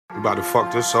We about to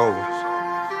fuck this over.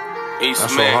 East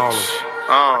That's Mix. on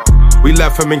Harlem. We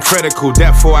left him in critical,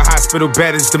 death for a hospital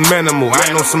bed is the minimal. I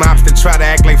know some ops that try to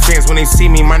act like fans when they see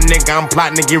me, my nigga, I'm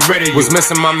plotting to get rid of you. Was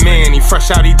missing my man, he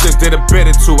fresh out, he just did a bit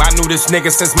or two. I knew this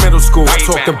nigga since middle school. I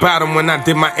talked about him when I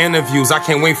did my interviews. I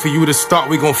can't wait for you to start,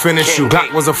 we gon' finish you.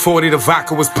 Glock was a 40, the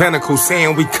vodka was pinnacle.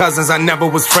 Saying we cousins, I never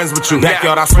was friends with you.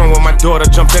 Backyard, I swim with my daughter,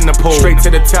 jumped in the pool. Straight to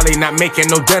the telly, not making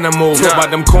no dinner move. Talk about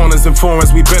them corners and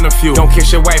foreigns, we been a few. Don't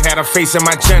kiss your wife, had her face in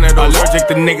my genitals. Allergic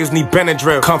to niggas, need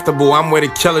Benadryl. Comfortable, I'm where the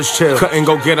killers chill. Couldn't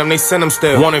go get them, they send them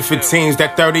still. 1 in 15s,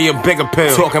 that 30 a bigger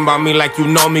pill. Talking about me like you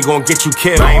know me, gon' get you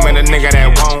killed. I ain't met a nigga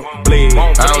that won't bleed.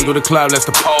 I don't do the club, let's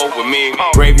the pole with me.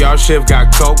 Graveyard shift,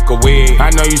 got coke or weed. I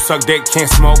know you suck dick,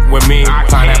 can't smoke with me.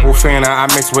 Pineapple fan,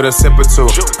 I mix with a sip or two.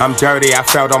 I'm dirty, I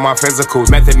felt on my physicals.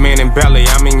 Method man and belly,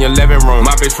 I'm in your living room.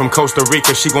 My bitch from Costa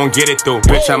Rica, she gon' get it through.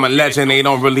 Bitch, I'm a legend, they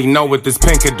don't really know what this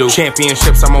pin could do.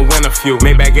 Championships, I'ma win a few.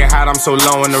 Maybe I get hot, I'm so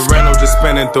low in the rental, just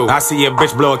spinning through. I see a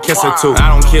bitch blow a kiss or two. I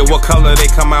don't care what color they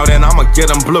come out in, I'ma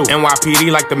get them blue. NYPD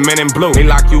like the men in blue. They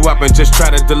lock you up and just try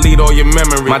to delete all your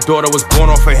memory. My daughter was born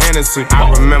off of Hennessy.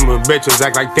 I remember bitches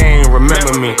act like they ain't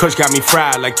remember me. Kush got me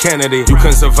fried like Kennedy. You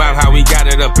couldn't survive how we got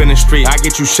it up in the street. I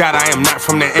get you shot, I am not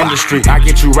from the industry. I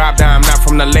get you robbed, I am not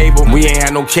from the label. We ain't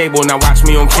had no cable, now watch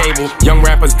me on cable. Young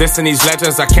rappers dissing these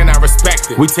legends, I cannot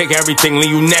respect it. We take everything,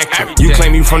 leave you naked. You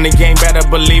claim you from the game, better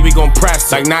believe we gon'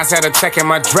 press it. Like Nas had a tech in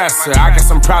my dresser. I got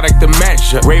some product to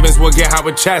measure. Ravens will get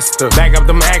Howard Chester. Bag up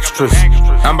them extras.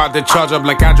 I'm about to charge up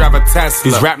like I drive a Tesla.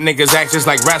 These rap niggas act just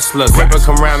like wrestlers. Paper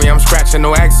come around me, I'm scratching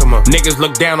no eczema. Niggas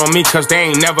look down on me cause they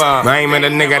ain't never. I ain't met a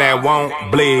nigga that won't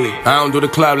bleed. I don't do the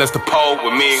club, let's the pole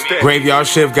with me. Graveyard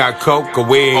shift, got coke or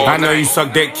weed. I know you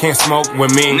suck dick, can't smoke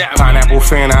with me. Pineapple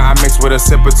fan, I mix with a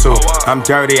sip or two. I'm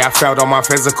dirty, I felt on my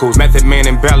physicals. Method man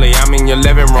and belly, I'm in your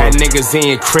living room. Had niggas in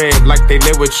your crib like they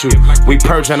live with you. We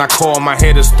purging, I call my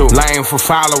hitters through. Lying for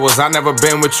followers, I never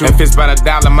been with you. If it's about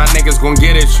 $1, my niggas gon'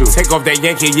 get at you. Take off that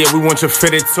Yankee, yeah, we want you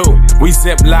fitted too. We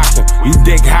zip locking, you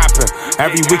dick hopping.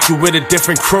 Every week you with a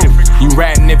different crew. You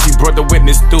ratting if you brought the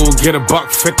witness through. Get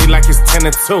 $1.50 like it's 10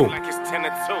 to 2.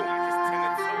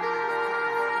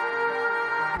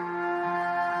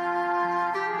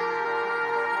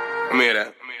 Let me hear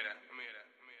that.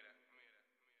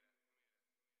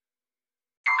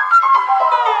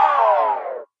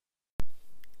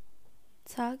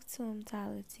 Talk to him,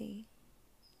 Tyler T.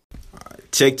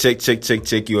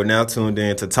 Check. You are now tuned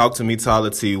in to Talk to Me, Tyler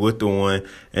T, with the one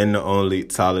and the only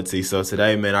Tyler T. So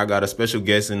today, man, I got a special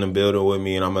guest in the building with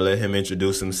me, and I'm going to let him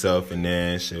introduce himself, and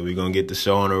then we going to get the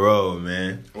show on the road,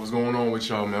 man. What's going on with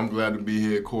y'all, man? I'm glad to be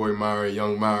here. Acori Myrie,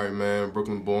 young Myrie, man,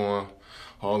 Brooklyn born,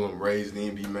 Harlem raised,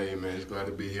 DMV made, man. Just glad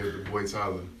to be here with the boy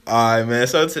Tyler. All right, man.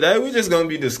 So today we're just going to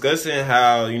be discussing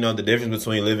how, the difference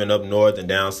between living up north and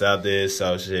down south is.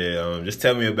 So, just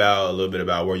tell me a little bit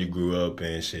about where you grew up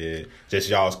and shit. Just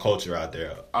y'all's culture out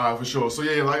there. All right, for sure. So,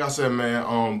 yeah, like I said, man,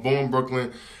 born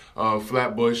Brooklyn,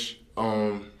 Flatbush,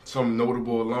 some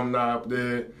notable alumni up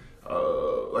there,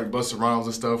 like Busta Rhymes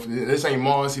and stuff. This ain't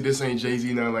Marcy, this ain't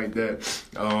Jay-Z, nothing like that.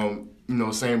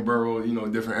 Same borough,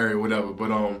 different area, whatever.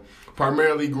 But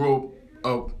primarily grew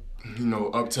up,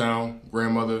 uptown,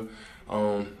 grandmother,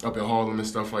 up in Harlem and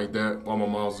stuff like that, while my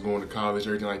mom was going to college,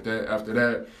 everything like that. After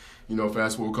that,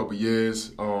 fast forward a couple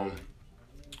years,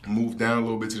 moved down a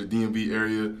little bit to the DMV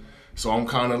area. So I'm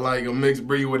kind of like a mixed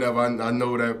breed, whatever. I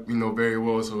know that, very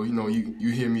well. So, you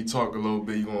hear me talk a little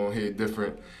bit, you're going to hear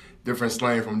different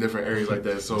slang from different areas like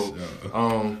that. So,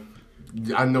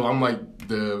 I know I'm like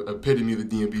the epitome of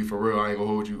the DMV for real. I ain't gonna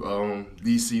hold you.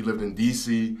 DC, lived in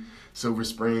DC, Silver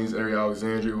Springs area,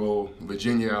 Alexandria,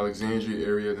 Virginia, Alexandria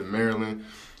area, then Maryland,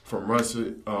 from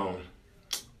Russet,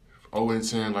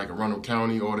 Owenston, like Arundel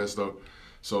County, all that stuff.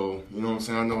 So, you know what I'm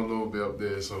saying? I know a little bit up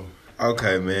there, so.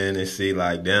 Okay, man, and see,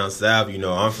 like, down south,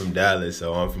 I'm from Dallas,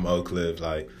 so I'm from Oak Cliff,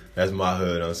 like, that's my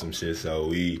hood on some shit, so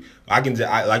like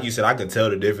you said, I can tell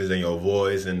the difference in your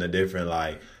voice and the different,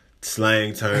 like,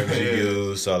 slang terms you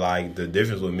use. So, like, the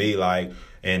difference with me, like,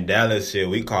 in Dallas, shit,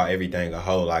 we call everything a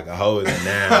hoe. Like, a hoe is a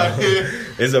noun.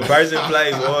 It's a person,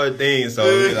 place, or a thing. So,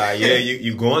 we like, yeah,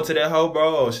 you going to that hoe,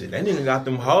 bro? Oh, shit, that nigga got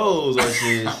them hoes or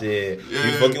shit. Yeah.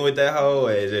 You fucking with that hoe?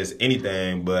 Or it's just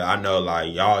anything. But I know,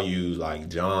 like, y'all use, like,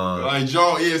 John. Like,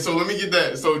 John, yeah, so let me get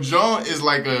that. So, John is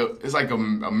like a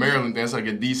Maryland thing. It's like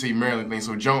a DC, Maryland thing.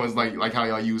 So, John is like how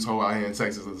y'all use hoe out here in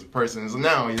Texas as a person. It's a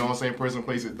noun, you know what I'm saying? Person,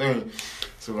 place, a thing.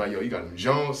 So, like, yo, you got them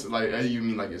Jones, like, you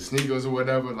mean, like, your sneakers or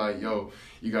whatever, like, yo,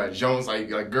 you got Jones, like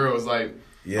girls, like,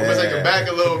 yeah. I'm gonna take it back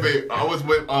a little bit. I was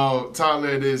with Tyler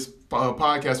at this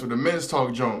podcast with the Men's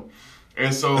Talk Jones.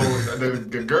 And so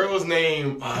the girl's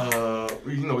name,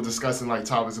 discussing like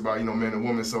topics about men and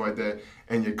women, stuff like that.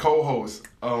 And your co-host,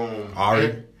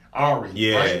 Ari.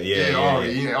 Yeah, right?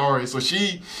 Yeah, Ari. So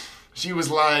she was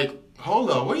like,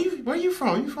 hold up, where you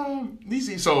from? You from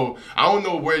DC? So I don't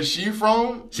know where she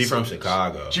from. She from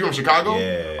Chicago. She from Chicago?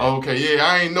 Yeah. Okay, yeah,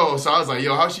 I ain't know. So I was like,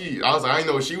 yo, I was like, I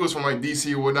didn't know she was from like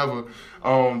DC or whatever.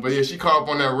 But yeah, she caught up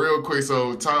on that real quick.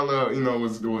 So Tyler,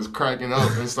 was cracking up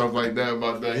and stuff like that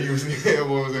about that. He was what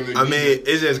was in the. I mean,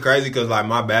 it's just crazy because like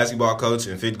my basketball coach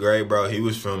in 5th grade, bro, he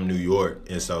was from New York,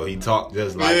 and so he talked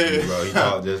just like you, bro. He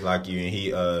talked just like you, and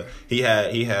he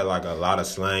had like a lot of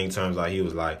slang terms. Like he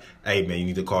was like, "Hey man, you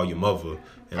need to call your mother."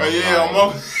 And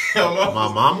my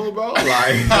mama, bro.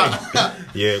 Like,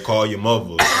 yeah, call your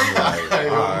mother. I'm like,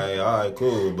 all right,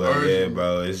 cool. But yeah,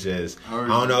 bro, it's just, I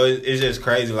don't know. It's just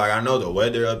crazy. Like, I know the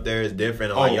weather up there is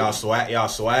different. Like, y'all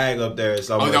swag up there is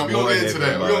so much more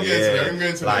different. We gonna get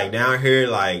into that. Like down here,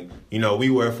 like. We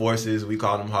wear forces. We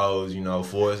call them hoes,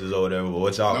 forces or whatever. But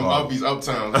what y'all call them?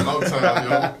 Uptown, yo. You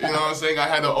know what I'm saying? I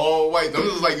had the all white. Them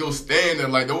was like, standard.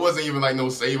 Like, there wasn't even like no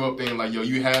save up thing. Like, yo,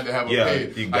 you had to have a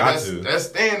pay. You like, got to. That's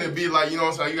standard. Be like, you know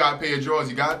what I'm saying? You got to pay your drawers.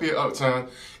 You got to pay Uptown.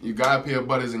 You got to pay your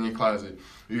butters in your closet.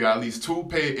 You got at least 2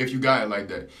 pay if you got it like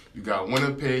that. You got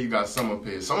winter pay, you got summer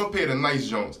pay. Summer pay the nice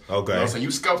Jones. Okay. You know what I'm saying?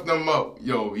 You scuff them up,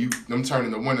 them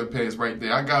turning the winter pays right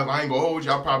there. I ain't gonna hold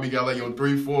you. I probably got like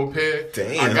 3-4 pair.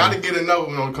 Damn. I gotta get another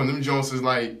one because them Jones is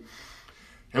like,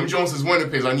 them Jones is winter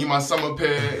pays. I need my summer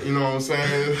pay, you know what I'm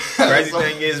saying? Crazy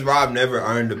thing is, Rob never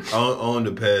owned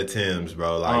a pair of Timbs,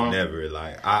 bro. Like, never.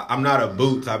 Like, I'm not a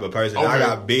boot type of person. Okay. I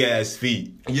got big ass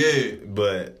feet. Yeah.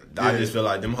 But I just feel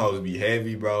like them hoes be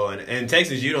heavy, bro. And in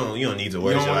Texas, you don't need to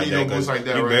wear shit like that because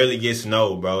you barely get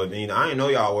snow, bro. I didn't know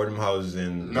y'all wear them hoes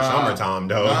in the summertime,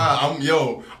 though.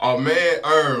 Our man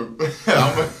Herb,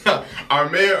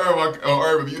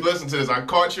 Herb, if you listen to this, I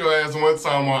caught your ass one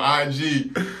time on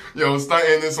IG,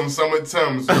 stunting in some summer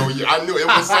Timbs. I knew it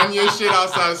was sunny and shit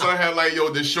outside. So I had like,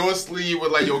 the short sleeve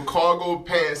with like your cargo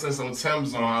pants and some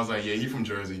Timbs on. I was like, yeah, you from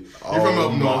Jersey. You from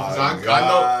up north. So I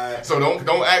know. So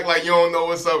don't act like you don't know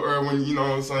what's up, Herb, when you know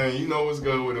what I'm saying. You know what's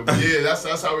good with it. But yeah,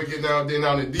 that's how we get down there.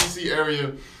 Now in the DC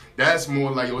area, that's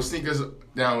more like your sneakers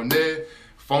down there.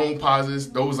 Foam posits,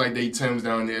 those like they Timbs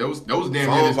down there. Those damn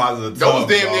near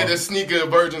the sneaker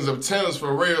versions of Timbs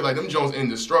for real. Like them Jones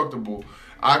indestructible.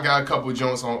 I got a couple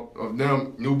Jones of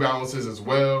them, New Balances as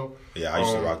well. Yeah, I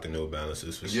used to rock the New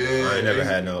Balances for sure. Yeah, I ain't never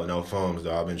had no foams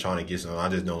though. I've been trying to get some. I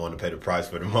just don't want to pay the price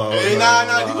for them all. Hey, you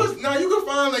can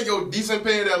find like decent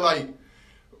pair that like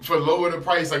for lower the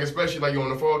price, like especially like on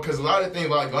the fall, because a lot of things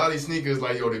like a lot of these sneakers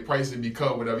like the price would be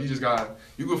cut, whatever. You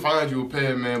can find you a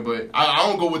pair, man. But I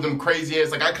don't go with them crazy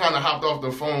ass. Like I kind of hopped off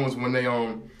the phones when they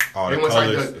the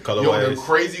colors, the colorways. The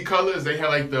crazy colors. They had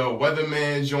like the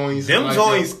Weatherman joints. Them like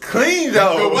joints clean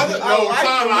though.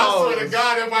 I swear to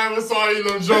God, if I ever saw you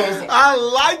them joints, I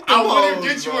like them. I wouldn't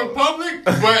get you in public,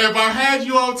 but if I had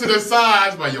you off to the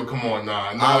sides, like come on,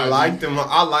 nah. I like them.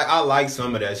 I like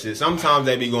some of that shit. Sometimes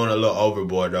they be going a little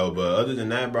overboard though, but other than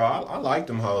that, bro, I like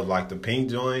them hoes. Like the pink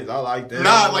joints, I like them.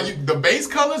 Nah, like the base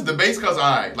colors,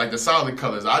 alright. Like the solid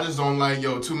colors. I just don't like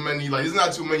too many. Like there's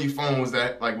not too many phones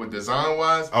that like with design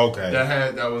wise. Okay.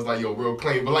 That was like real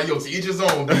clean, but like to each his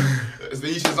own. It's to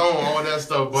each his own, all that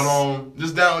stuff. But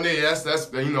just down there, that's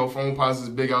phone posits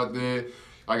big out there.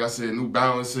 Like I said, New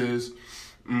Balances.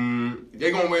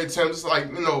 They gonna wear Timbs like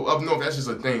up north. That's just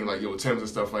a thing, like Timbs and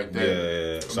stuff like that.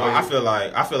 Yeah. So I feel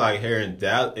like here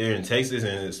in Texas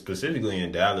and specifically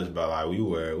in Dallas, but like we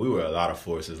wear a lot of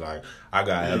forces. Like I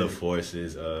got hella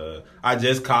forces. I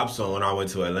just copped some when I went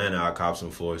to Atlanta. I copped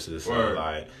some forces. So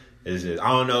like. It's just, I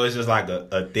don't know, it's just like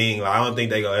a thing. Like, I don't think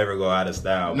they gonna ever go out of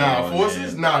style. Nah,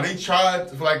 forces? Nah, they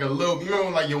tried for like a little, you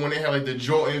remember like when they had like the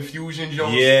Jordan Fusion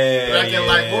Jones? Yeah. Back in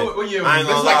like, what year was this?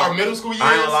 This like our middle school years?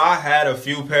 I ain't gonna lie, I had a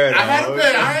few pairs. I had a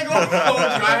pair. I ain't gonna hold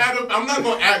you. I'm not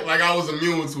gonna act like I was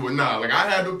immune to it. Nah, like I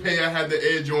had a pair. I had the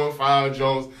Air Jordan 5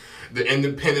 Jones. The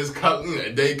Independence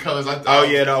color, day colors. I thought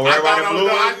blue.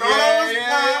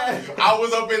 I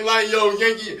was up in like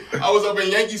I was up in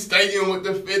Yankee Stadium with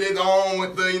the fitted on,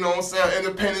 with the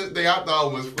Independence Day. I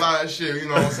thought it was fly shit. You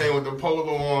know what I'm saying, with the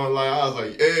polo on. Like I was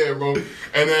like, yeah, bro.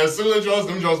 And then as soon as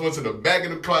them Jones went to the back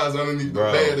of the closet underneath the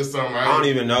bed or something. Right? I don't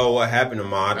even know what happened to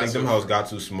mine. I think them hoes got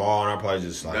too small, and I probably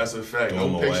just like that's a fact.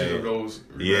 No picture of those.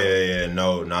 Yeah,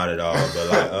 no, not at all. But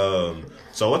like,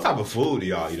 so what type of food do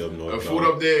y'all eat up north? Food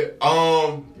up there,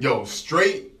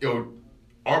 straight,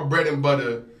 our bread and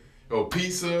butter,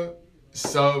 pizza,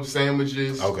 sub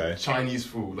sandwiches, Chinese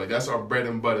food. Like that's our bread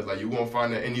and butter. Like you won't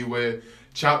find that anywhere.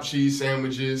 Chopped cheese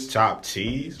sandwiches. Chopped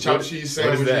cheese? Chopped cheese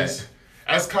sandwiches. What is that?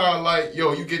 That's kind of like,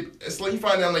 yo, it's like you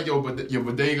find out like, yo, your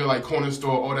bodega, like corner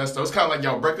store, all that stuff. It's kind of like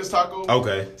y'all breakfast taco.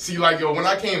 Okay. See, like, yo, when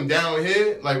I came down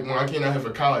here, like when I came down here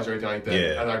for college or anything like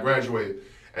that, and I graduated.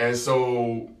 And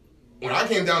so when I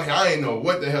came down here, I didn't know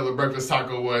what the hell a breakfast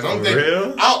taco was.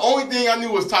 Only thing I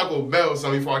knew was Taco Bell or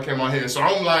something before I came out here. So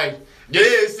I'm like, yeah,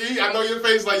 see, I know your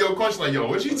face like, yo, crunch, like, yo,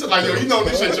 what you like, yo, you know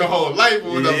this shit your whole life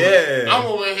or whatever. Yeah. I'm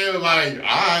over here like, all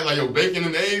right, like, yo, bacon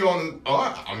and egg on, all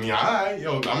right,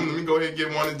 yo, let me go ahead and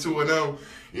get 1 and 2 of them.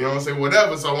 You know what I'm saying?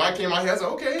 Whatever. So when I came out here, I said,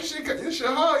 okay, this shit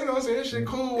hard. You know what I'm saying? This shit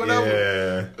cool, whatever.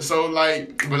 Yeah. So,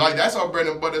 like, but, like, that's our bread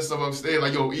and butter stuff upstairs.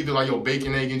 Like, yo, either, like, yo,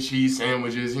 bacon, egg, and cheese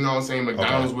sandwiches. You know what I'm saying?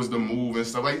 McDonald's was the move and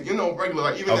stuff. Like, you know, regular.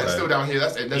 Like, even that's still down here.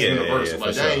 That's universal.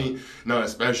 Like, that ain't nothing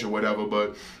special, whatever.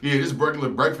 But, yeah, just regular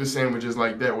breakfast sandwiches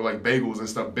like that with, like, bagels and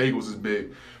stuff. Bagels is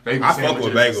big. I fuck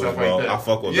with bagels, bro. Like I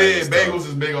fuck with bagels. Yeah, bagels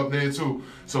is big up there, too.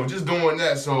 So, just doing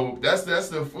that. So, that's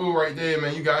the food right there,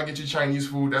 man. You gotta get your Chinese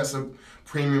food. That's a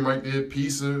premium right there,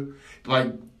 pizza.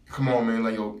 Like, come on, man.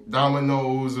 Like, yo,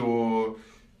 Domino's or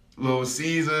Little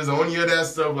Caesars or any of that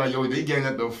stuff. Like, yo, they getting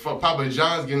at the fuck. Papa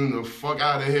John's getting the fuck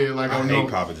out of here. Like, I hate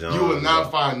Papa John's. You will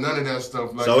not find none of that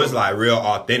stuff. Like, so it's like real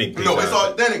authentic. No, it's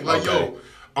authentic. Like, yo,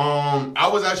 I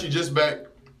was actually just back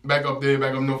up there,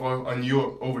 back up north on New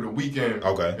York over the weekend.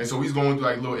 Okay. And so we was going through,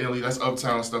 like, Little Italy. That's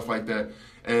uptown, stuff like that.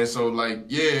 And so, like,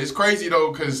 yeah, it's crazy,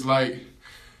 though, because, like,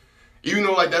 even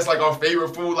though, like, that's, like, our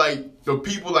favorite food, like, the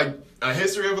people, like, a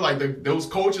history of it, like, those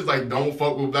cultures, like, don't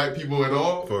fuck with black people at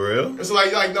all. For real? It's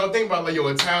like, no, think about, like, yo,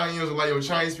 Italians or, like, yo,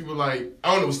 Chinese people, like,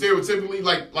 I don't know, stereotypically,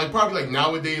 like probably, like,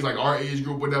 nowadays, like, our age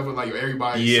group, whatever, like, yo,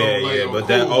 everybody. Yeah, so, like, yeah, yo, but cool.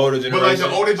 that older generation. But, like,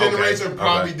 the older generation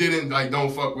probably okay. didn't, like,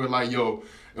 don't fuck with, like, yo,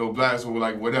 blacks or,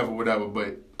 like, whatever.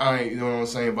 But I ain't, you know what I'm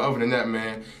saying? But other than that,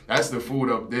 man, that's the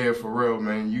food up there for real,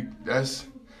 man. That's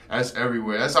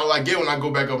everywhere. That's all I get when I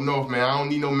go back up north, man. I don't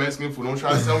need no Mexican food. Don't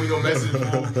try to sell me no Mexican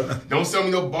food. Don't sell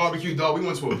me no barbecue, dog. We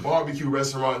went to a barbecue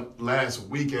restaurant last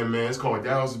weekend, man. It's called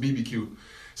Dallas BBQ.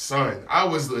 Son, I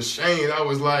was ashamed. I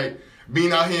was like,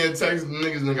 being out here in Texas,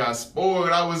 niggas got spoiled.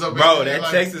 I was up bro, in there, that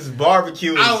like, Texas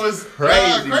barbecue is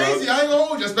crazy, crazy. I ain't gonna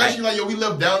hold you. Especially, hey. like, yo, we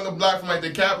live down the block from, like,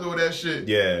 the capital of that shit.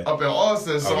 Yeah. Up in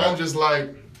Austin. So I'm just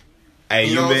like, hey,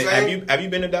 you know what I'm saying? Have you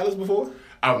been to Dallas before?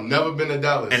 I've never been to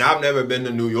Dallas. And I've never been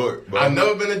to New York, bro. I've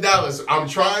never been to Dallas. I'm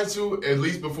trying to, at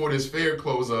least before this fair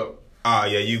close up. Oh,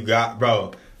 yeah, you got,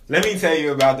 bro. Let me tell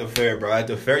you about the fair, bro. At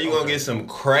the fair, you're going to get some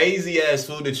crazy-ass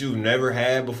food that you've never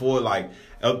had before. Like,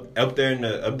 up there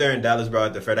in Dallas, bro,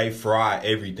 at the fair, they fry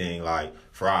everything. Like,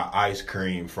 fried ice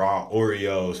cream, fried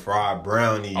Oreos, fried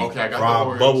brownies,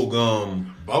 fried bubble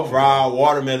gum, fried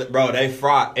watermelon. Bro, they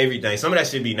fry everything. Some of that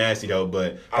shit be nasty, though,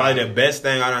 but probably the best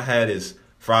thing I done had is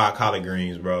fried collard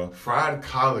greens, bro. Fried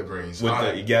collard greens.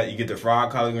 With you get the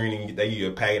fried collard green and they give you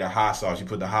a packet of hot sauce. You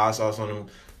put the hot sauce on them,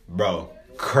 bro.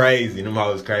 Crazy. Them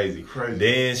hoes crazy.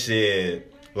 Then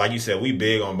shit, like you said, we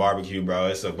big on barbecue, bro.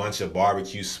 It's a bunch of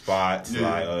barbecue spots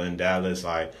like in Dallas.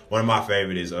 Like one of my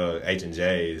favorite is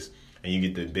H&J's. And you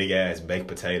get the big ass baked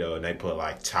potato and they put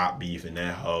like chopped beef in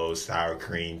that whole sour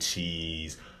cream,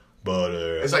 cheese,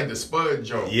 butter. It's like the Spud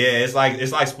joint. Yeah, it's like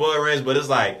Spud ranch, but it's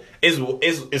like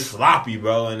it's sloppy,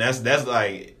 bro. And that's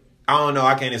like, I don't know,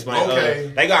 I can't explain.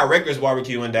 Okay. They got Records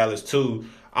barbecue in Dallas too.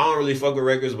 I don't really fuck with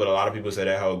Records, but a lot of people say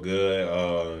that hoe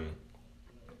good.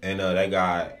 And they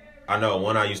got, I know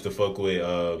one I used to fuck with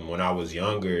when I was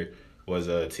younger was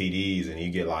TD's, and you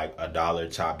get like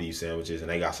 $1 chopped beef sandwiches, and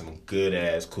they got some good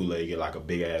ass Kool-Aid. You get like a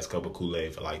big ass cup of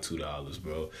Kool-Aid for like $2,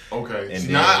 bro. Okay. And See,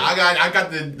 then, now I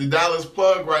got the Dallas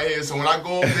plug right here. So when I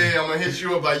go up there, I'm gonna hit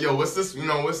you up like, yo, what's this? You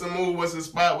know, what's the move? What's the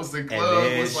spot? What's the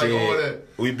club? What's like all that?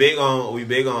 We big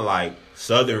on like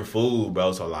Southern food,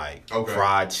 bro. So like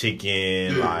fried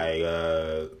chicken,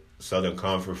 like Southern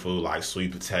comfort food, like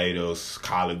sweet potatoes,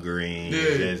 collard greens.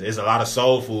 Yeah. It's a lot of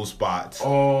soul food spots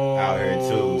out here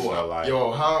too. So like,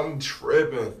 yo, how I'm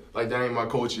tripping. Like that ain't my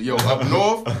culture. Yo, up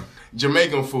north,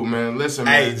 Jamaican food, man. Listen,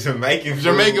 man. Hey,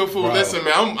 Jamaican food. Bro. Listen,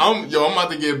 man. I'm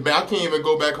about to get back. I can't even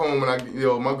go back home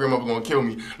when my grandmother gonna kill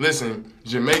me. Listen,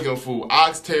 Jamaican food,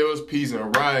 oxtails, peas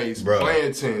and rice,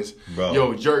 plantains,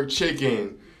 yo, jerk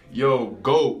chicken. Yo,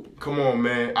 goat, come on,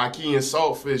 man. Ackee and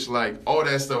saltfish, like, all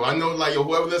that stuff. I know, like, yo,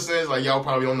 whoever listens, like, y'all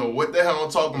probably don't know what the hell I'm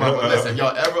talking about. But listen,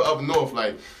 y'all ever up north,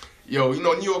 like, yo, you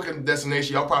know, New York is a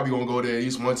destination. Y'all probably gonna go there at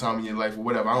least one time in your life or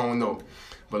whatever. I don't know.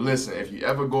 But listen, if you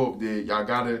ever go up there, y'all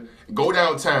gotta go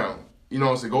downtown. You know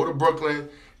what I'm saying? Go to Brooklyn.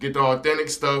 Get the authentic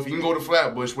stuff. You can go to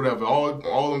Flatbush, whatever.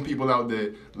 All them people out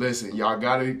there, listen, y'all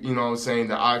gotta, you know what I'm saying,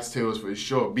 the oxtails for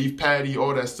sure. Beef patty,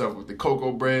 all that stuff with the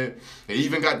cocoa bread. They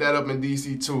even got that up in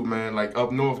DC too, man. Like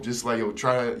up north, just like, yo,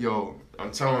 try it. Yo, I'm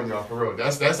telling y'all for real.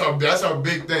 That's our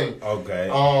big thing. Okay.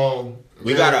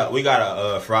 We got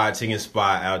a fried chicken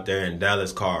spot out there in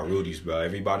Dallas called Rudy's, bro.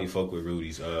 Everybody fuck with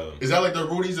Rudy's. Is that like the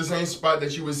Rudy's, the same spot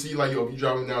that you would see like if you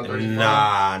driving down 35?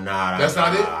 Nah. That's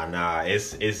not it. Nah.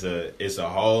 It's a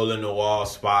hole in the wall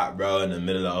spot, bro, in the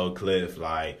middle of Oak Cliff,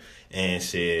 like. And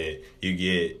shit,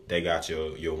 they got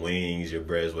your wings, your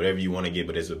breads, whatever you want to get,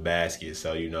 but it's a basket.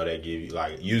 So, they give you,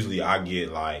 like, usually I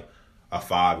get, like, a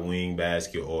 5-wing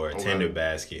basket or a tender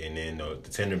basket. And then the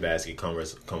tender basket come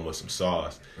with some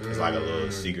sauce. It's like a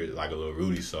little secret, like a little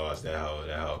Rudy sauce, that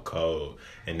whole cold.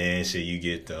 And then shit, you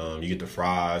get the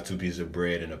fries, 2 pieces of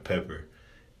bread, and a pepper.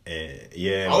 And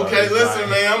yeah. Okay, listen,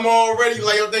 man. I'm already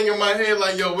like I'm thinking in my head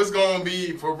like, yo, what's gonna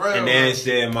be for real? And then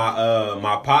shit,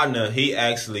 my partner, he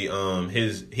actually owns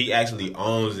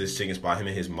this chicken spot. Him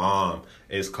and his mom.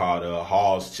 It's called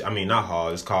Hall's. I mean, not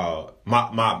Hall's. It's called my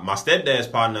stepdad's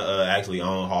partner actually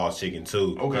owns Hall's Chicken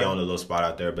too. Okay. He owned a little spot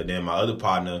out there. But then my other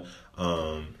partner,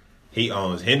 he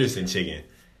owns Henderson Chicken.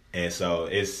 And so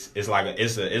it's like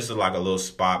a little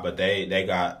spot, but they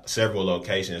got several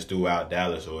locations throughout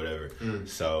Dallas or whatever.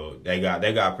 So they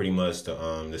got pretty much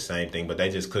the same thing, but they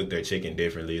just cook their chicken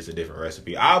differently. It's a different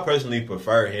recipe. I personally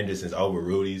prefer Henderson's over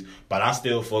Rudy's, but I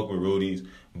still fuck with Rudy's.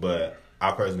 But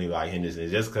I personally like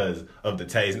Henderson's just because of the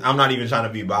taste. I'm not even trying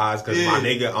to be biased because my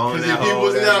nigga owns that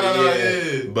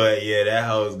hoe. But yeah, that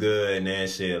hoe's good and that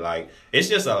shit. Like, it's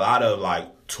just a lot of like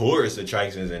tourist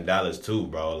attractions in Dallas too,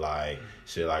 bro. Like.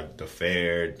 Shit like the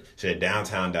fair, shit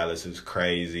downtown Dallas is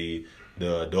crazy.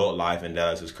 The adult life in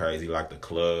Dallas is crazy, like the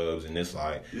clubs, and it's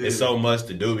like it's so much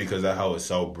to do because that hoe is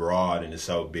so broad and it's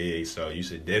so big. So you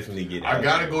should definitely get. I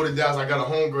gotta go to Dallas. I got a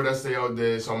homegirl that stay out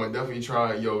there, so I'm gonna definitely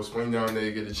try. Swing down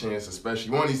there, get a chance,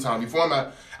 especially one of these times before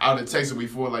I'm out of Texas.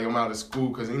 Before like I'm out of school,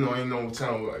 because ain't no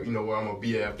town where I'm gonna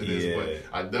be after this.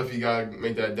 But I definitely gotta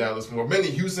make that Dallas more. Been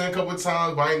to Houston a couple of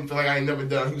times, but I ain't feel like I ain't never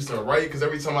done Houston right. Because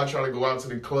every time I try to go out to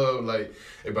the club, like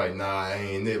everybody, nah, I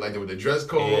ain't it. Like with the dress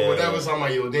code or whatever. So I'm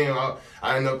like, yo, damn,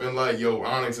 I end up in like,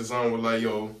 Onyx or something with like,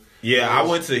 Yeah, I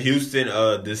went to Houston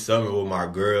this summer with my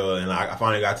girl, and like I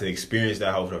finally got to experience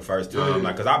that hoe for the first time.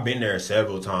 Like, cause I've been there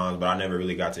several times, but I never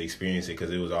really got to experience it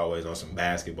because it was always on some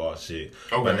basketball shit.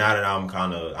 Okay. But now that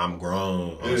I'm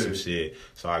grown on some shit,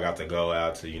 so I got to go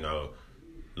out to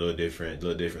little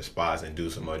different spots and do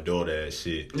some adult ass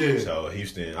shit. Yeah. So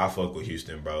Houston, I fuck with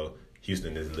Houston, bro.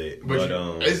 Houston is lit. But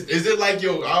is it like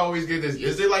I always get this?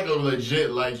 Is it like a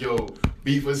legit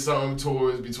beef or something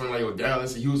towards between like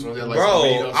Dallas and Houston? That, like, bro,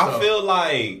 made up stuff? I feel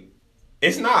like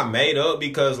it's not made up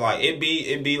because like it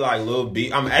be like little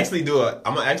beef. I'm gonna actually do a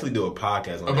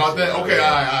podcast on about that. Okay,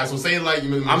 all right. So say like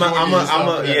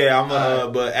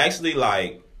but actually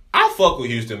like I fuck with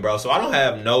Houston, bro. So I don't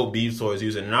have no beef towards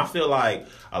Houston, and I feel like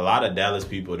a lot of Dallas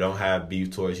people don't have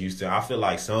beef towards Houston. I feel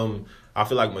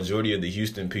like majority of the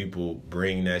Houston people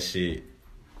bring that shit.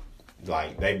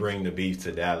 Like, they bring the beef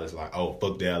to Dallas, like, oh,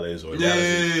 fuck Dallas, or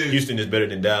Houston is better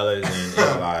than Dallas, and it's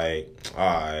like,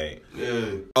 all right.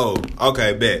 Yeah. Oh,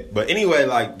 okay, bet. But anyway,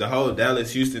 like, the whole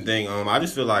Dallas-Houston thing, I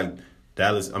just feel like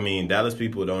Dallas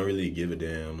people don't really give a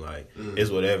damn, like, it's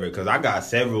whatever, because I got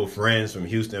several friends from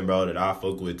Houston, bro, that I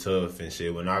fuck with tough and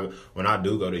shit. When I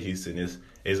do go to Houston,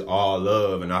 it's all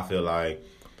love, and I feel like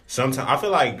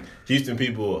Houston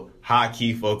people high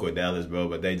key fuck with Dallas, bro,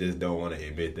 but they just don't want to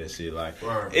admit that shit. Like,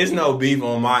 it's no beef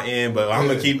on my end, but I'm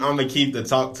gonna keep the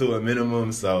talk to a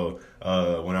minimum. So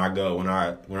when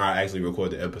I actually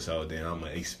record the episode, then I'm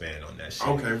gonna expand on that shit.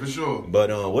 Okay, for sure.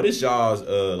 But what is y'all's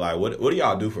like? What do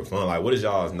y'all do for fun? Like, what is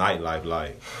y'all's nightlife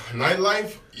like?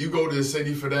 Nightlife, you go to the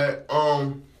city for that.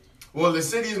 Well, the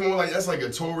city is more like, that's like a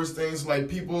tourist thing. So, like,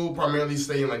 people primarily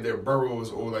stay in, like, their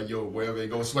boroughs or, like, wherever they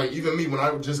go. So, like, even me, when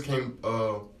I just came,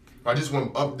 I just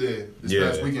went up there this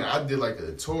past weekend. I did, like,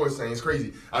 a tourist thing. It's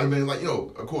crazy. I've been, like,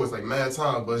 of course, like, mad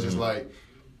time, but it's just, like,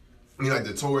 like,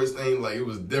 the tourist thing, like, it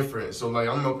was different. So, like,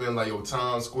 I'm up in, like,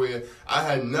 Times Square.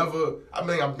 I've been,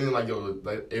 like,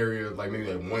 that area, like,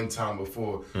 maybe, like, one time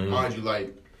before. Mind you,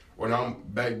 like, when I'm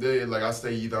back there, like, I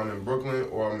stay either I'm in Brooklyn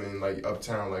or I'm in, like,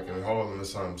 uptown, like, in Harlem or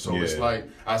something. So it's like,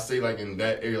 I stay, like, in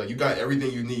that area. Like, you got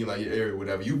everything you need, like, your area,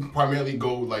 whatever. You primarily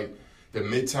go, like, the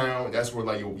Midtown. That's where,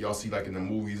 like, y'all see, like, in the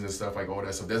movies and stuff, like, all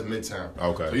that stuff. That's Midtown.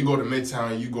 Okay. So you go to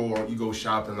Midtown, you go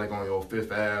shopping, like, on your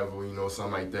Fifth Ave or,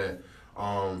 something like that.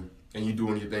 And you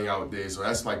doing your thing out there. So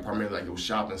that's, like, primarily, like, your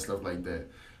shopping, stuff like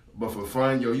that. But for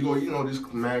fun, you go,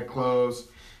 just mad clubs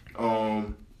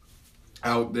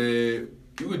out there.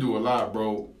 You could do a lot,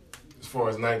 bro, as far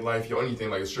as nightlife, anything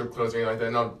like strip clubs, anything like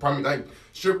that. Now, probably like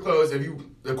strip clubs,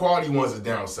 the quality ones is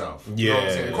down south. You know what I'm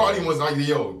saying? The quality ones, like,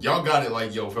 y'all got it,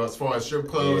 like, as far as strip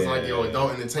clubs, like,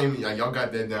 adult entertainment, like, y'all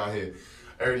got that down here.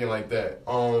 Everything like that.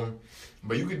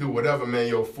 But you could do whatever,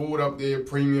 man. Food up there,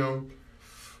 premium.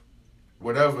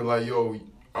 whatever, like, yo,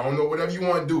 I don't know, whatever you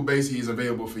want to do, basically is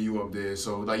available for you up there.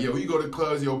 So, like, yo, you go to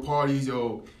clubs, yo, parties,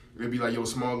 yo, it'd be like, yo,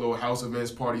 small little house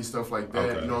events, parties, stuff like that.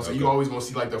 Okay, you know what I'm saying? You always gonna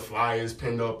see, like, the flyers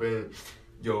pinned up in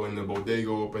the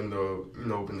bodega, up in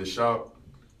the shop,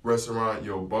 restaurant,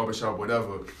 yo, barbershop,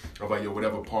 whatever, of like, yo,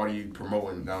 whatever party you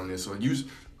promoting down there. So,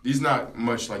 these not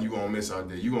much, like, you gonna miss out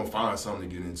there. You gonna find something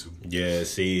to get into. Yeah,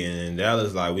 see, and in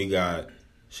Dallas, like, we got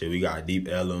Deep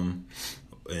Ellum.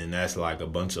 And that's like a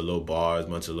bunch of little bars,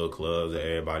 bunch of little clubs that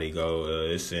everybody go.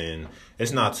 It's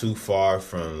not too far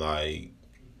from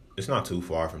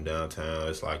downtown.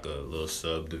 It's like a little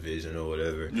subdivision or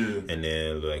whatever. Yeah. And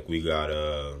then like we got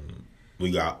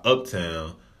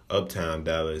uptown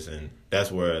Dallas, and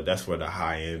that's where the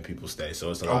high end people stay.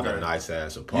 So it's a lot of nice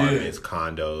ass apartments,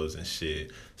 condos and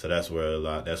shit. So that's where a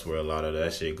lot of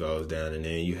that shit goes down. And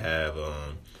then you have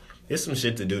there's some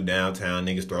shit to do downtown.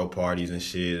 Niggas throw parties and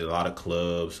shit. A lot of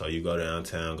clubs. So you go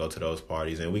downtown, go to those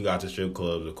parties. And we got the strip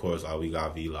clubs, of course. Like, we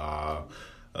got V-Live.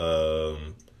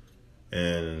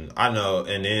 And I know.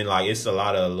 And then, like, it's a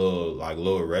lot of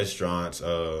little restaurants.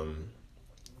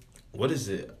 What is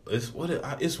it? It's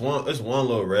one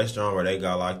little restaurant where they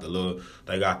got, like,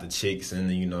 they got the chicks and,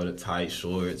 the tight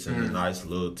shorts and the nice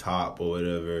little top or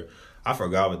whatever. I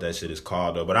forgot what that shit is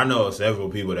called though, but I know several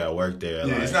people that work there.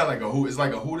 Yeah, like, it's not like a Hooters. It's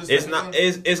like a Hooters. It's not.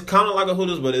 It's kind of like a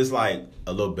Hooters, but it's like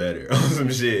a little better on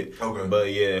some shit. Okay.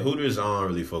 But yeah, Hooters, I don't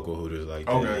really fuck with Hooters like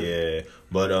that. Okay. Yeah.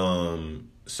 But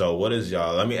so what is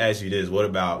y'all? Let me ask you this: What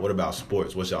about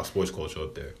sports? What's y'all sports culture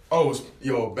up there? Oh,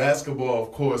 yo, basketball,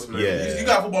 of course, man. Yeah. You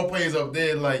got football players up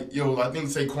there, like, yo, I think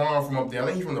Saquon from up there. I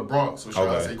think he's from the Bronx, so shout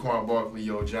out Saquon Barkley,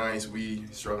 yo, Giants, we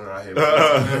struggling out here.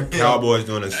 Cowboys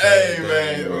doing the same Hey, thing,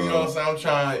 man, you know what I'm saying? I'm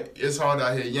trying. It's hard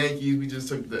out here. Yankees, we just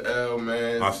took the L,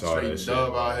 man. I saw Straight that shit, dub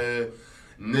bro. out here.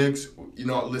 Knicks,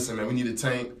 listen, man, we need a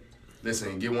tank.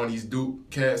 Listen, get one of these Duke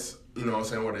cats. You know what I'm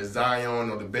saying, or the Zion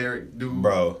or the Barrett dude.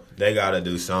 Bro, they gotta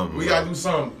do something. We gotta do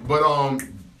something. But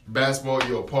basketball,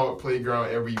 park,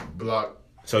 playground, every block.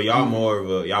 So y'all more of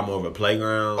a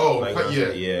playground? Oh,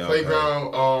 playground? yeah.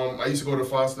 Playground. Okay. I used to go to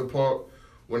Foster Park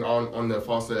when on the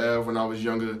Foster Ave when I was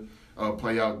younger.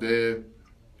 Play out there.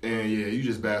 And yeah, you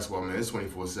just basketball, man. It's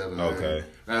 24/7. Okay.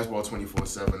 Basketball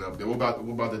 24/7 up there. What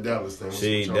about the Dallas thing?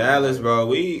 See, Dallas, bro,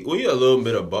 we a little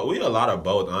bit of both. We a lot of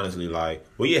both, honestly. Like,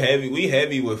 we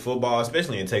heavy with football,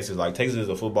 especially in Texas. Like, Texas is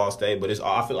a football state, but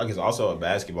I feel like it's also a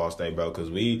basketball state, bro, because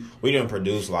we didn't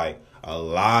produce like a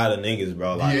lot of niggas,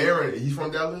 bro. Like, De'Aaron, he's from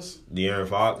Dallas? De'Aaron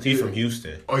Fox, he's from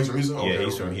Houston. Oh, he's from Houston? Okay, yeah,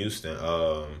 he's from Houston.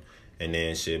 And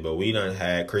then shit, but we done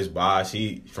had Chris Bosh,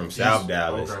 he from South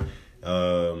Dallas.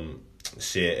 Okay.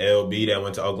 Shit, LB that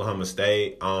went to Oklahoma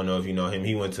State. I don't know if you know him.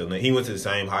 He went to the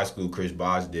same high school Chris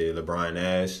Bosh did. LeBron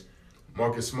Nash.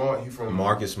 Marcus Smart.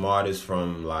 Marcus Smart is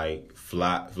from like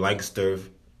Lancaster,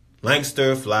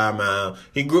 Flymount.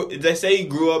 They say he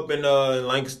grew up in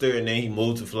Lancaster and then he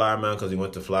moved to Flymount because he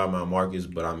went to Flymount Marcus.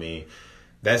 But I mean,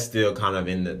 that's still kind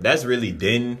of that's really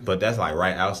Denton, but that's like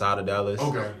right outside of Dallas.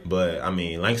 Okay. But I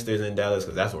mean, Lancaster's in Dallas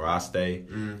because that's where I stay.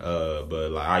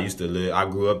 But like I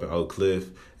grew up in Oak Cliff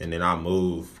and then I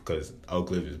moved because Oak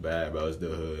Cliff is bad, bro. It's the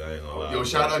hood. I ain't gonna lie. Yo,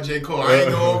 shout out J. Cole. I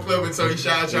ain't know Oak Cliff until he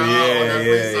shout out on that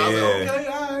freestyle. I was like, okay,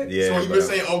 all right. Yeah, so when you been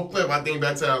saying Oak Cliff, I think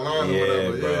back to Atlanta or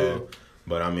whatever. Bro. Yeah.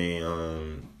 But I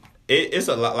mean, it's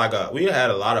a lot. We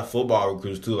had a lot of football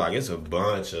recruits too. Like, it's a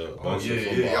bunch of football.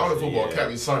 Y'all the football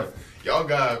captain, son. Y'all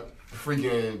got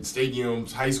freaking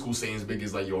stadiums, high school stadiums big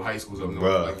as like your high schools up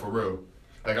north, like for real.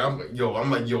 Like I'm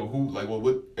like who like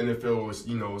what NFL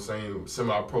was saying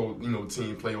semi-pro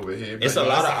team play over here. It's like, a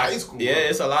lot of high school. Yeah, bro.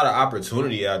 It's a lot of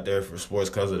opportunity out there for sports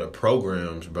because of the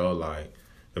programs, bro. Like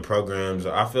the programs,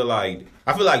 I feel like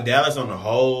Dallas on the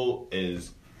whole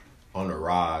is on the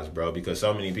rise, bro, because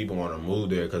so many people want to move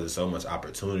there because there's so much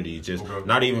opportunity. Just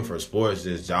not even for sports,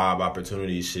 just job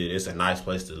opportunity shit. It's a nice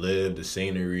place to live, the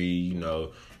scenery,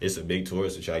 it's a big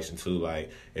tourist attraction too. Like,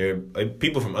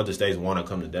 people from other states want to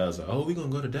come to Dallas. Like, oh, we gonna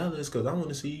go to Dallas because I want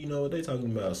to see, what they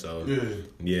talking about. So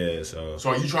yeah. So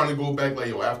are you trying to go back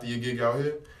after your gig out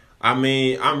here? I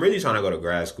mean, I'm really trying to go to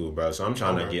grad school, bro. So I'm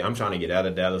trying to get out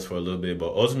of Dallas for a little bit,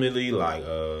 but ultimately, like,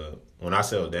 when I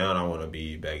settle down, I want to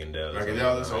be back in Dallas. Back in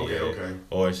Dallas, okay.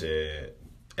 Or shit,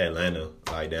 Atlanta,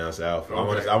 like down south.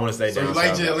 Okay. I want to stay down south. So you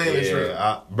like your Atlanta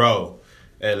trip? Bro,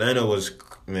 Atlanta was,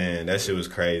 man, that shit was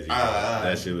crazy.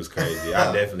 That shit was crazy.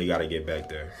 I definitely got to get back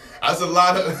there. That's a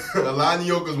lot of New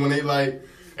Yorkers when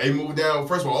they move down.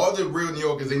 First of all the real New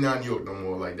Yorkers, they not New York no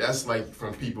more. Like, that's like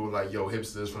from people like,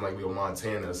 hipsters from like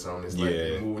Montana or something. It's like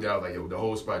they moved out, like, the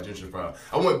whole spot gentrified.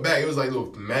 I went back, it was like,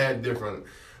 look, mad different.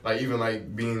 Like, even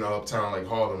like being uptown, like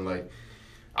Harlem, like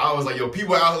I was like, yo,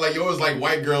 people out here, like, yo, it was like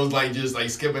white girls, like, just, like,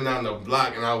 skipping down the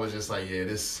block, and I was just like, yeah,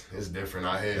 this is different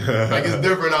out here. Like, it's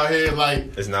different out here,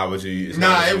 like. It's not what you.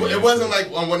 It wasn't like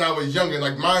when I was younger,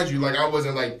 like, mind you, like, I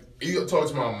wasn't, like, you talk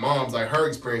to my mom's, like, her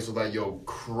experience was, like, yo,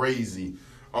 crazy.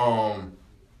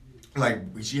 Like,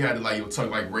 she had to, like, yo,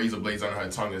 tuck, like, razor blades on her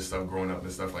tongue and stuff growing up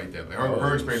and stuff like that. Like,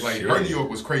 her experience, like, her New York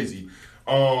was crazy.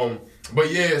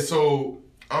 But, yeah, so,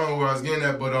 I don't know where I was getting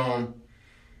at, but,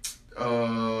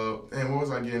 and what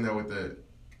was I getting at with that?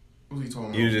 What was he talking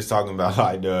about? You were just talking about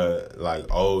like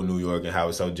old New York and how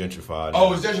it's so gentrified.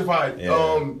 Oh, it's gentrified.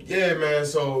 Yeah. Yeah, man.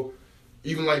 So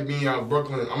even like being out of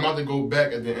Brooklyn, I'm about to go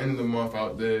back at the end of the month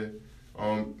out there.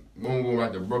 We'll go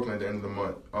back to Brooklyn at the end of the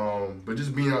month. But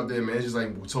just being out there, man, it's just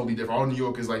like totally different. All New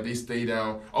Yorkers, like, they stay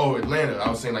down. Oh, Atlanta. I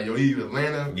was saying, like, yo, either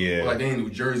Atlanta, yeah, or like they in New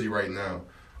Jersey right now.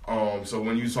 So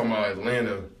when you talking about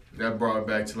Atlanta, that brought it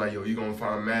back to like, yo, you gonna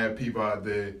find mad people out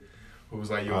there who was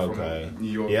like, yo, from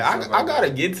New York. Yeah, I gotta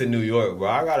get to New York, bro.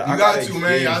 I gotta to,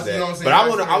 man. That. You know what I'm saying? But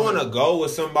I wanna go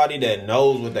with somebody that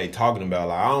knows what they talking about.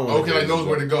 Like, I don't wanna like, knows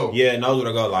where to go. Yeah, knows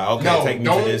where to go. Like, okay, take me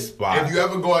to this spot. If you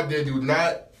ever go out there, do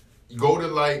not go to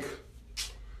like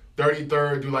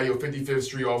 33rd, do like your 55th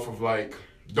Street off of like.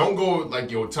 Don't go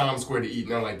like your Times Square to eat,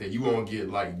 nothing like that. You won't get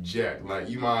like jacked. Like,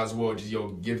 you might as well just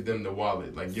give them the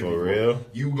wallet. Like, give for real.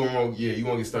 You gonna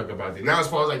get stuck up out there. Now, as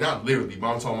far as like, not literally, but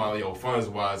I'm talking about like, funds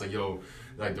wise, like, yo,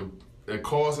 like the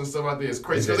cost and stuff out there is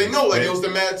crazy because they know like it was the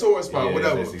mad tourist spot,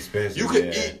 whatever. It's expensive. You could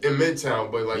eat in Midtown,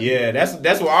 but like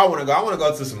that's where I want to go. I want to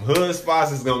go to some hood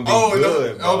spots. It's gonna be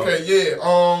good. No, okay, yeah.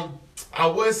 I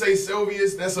would say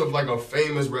Sylvia's. That's like a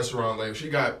famous restaurant. Like, she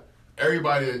got.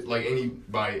 Everybody, like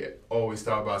anybody, always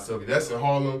talk about Sylvia. That's in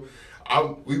Harlem.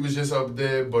 We was just up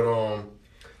there, but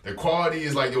the quality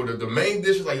is like, yo, the main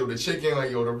dishes, like, yo, the chicken, like,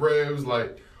 yo, the ribs,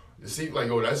 like, the seat, like,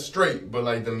 yo, that's straight. But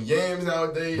like them yams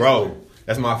nowadays, bro,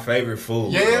 that's my favorite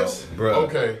food. Yams, bro.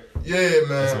 Okay, yeah, man,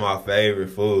 that's my favorite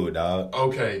food, dog.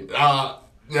 Okay, now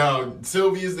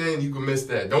Sylvia's, then you can miss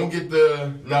that. Don't get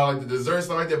like the desserts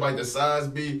like that, but like the size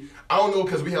be. I don't know,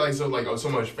 because we had so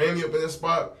much family up in this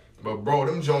spot. But bro,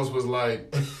 them Jones was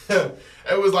like,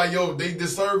 it was like, yo, they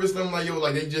disserviced them, like, yo,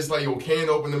 like, they just like, yo, can't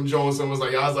open them Jones. And was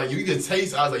like, I was like, you could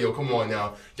taste. I was like, yo, come on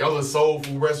now, y'all a soul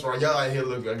food restaurant. Y'all out here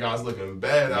guys looking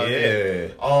bad out there.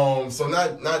 So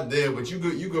not there, but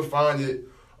you could find it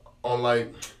on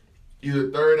like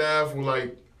either 3rd Ave or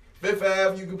like 5th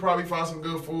Ave. You could probably find some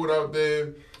good food out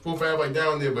there. 4th Ave, like,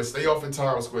 down there, but stay off in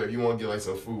Times Square if you want to get like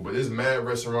some food. But there's mad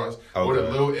restaurants. Okay. Go to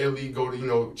Little Italy, go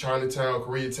to Chinatown,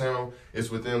 Koreatown. It's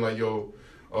within like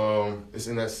it's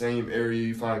in that same area.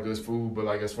 You find good food, but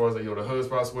like as far as like the hood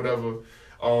spots, whatever.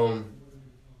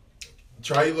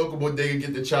 Try your local bodega,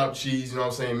 get the chopped cheese. You know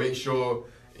what I'm saying? Make sure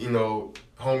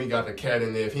homie got the cat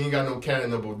in there. If he ain't got no cat in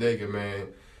the bodega, man.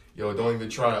 Yo, don't even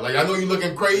try it. Like, I know you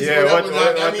looking crazy, yeah, whatever.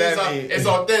 It's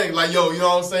authentic. Like, yo, you know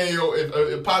what I'm saying? Yo,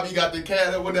 if Poppy got the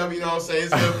cat or whatever, you know what I'm saying?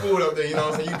 It's good food up there, you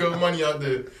know what I'm saying? You good money out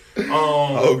there.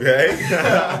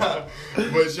 Okay.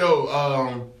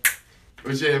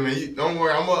 But yeah, man, don't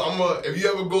worry. If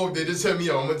you ever go up there, just hit me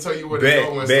up. I'm gonna tell you where to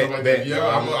go and stuff like that.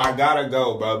 I gotta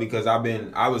go, bro, because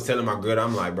I was telling my girl,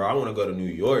 I'm like, bro, I want to go to New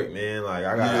York, man. Like,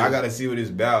 I gotta see what it's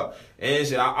about. And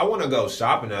shit, I want to go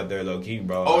shopping out there, low key,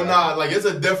 bro. Oh, nah, like, it's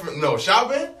a different,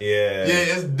 shopping? Yeah.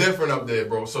 Yeah, it's different up there,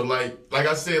 bro. So, like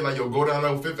I said, like, yo, go down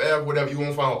on 5th Ave, whatever, you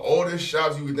won't find all the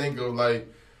shops you would think of,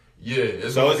 like, yeah.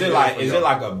 So is it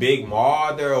like a big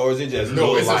mall there, or is it just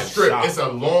no? It's like a strip. shop? It's a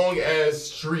long ass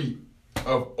street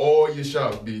of all your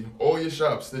shops, B. All your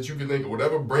shops that you can think of,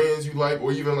 whatever brands you like,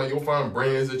 or even like you'll find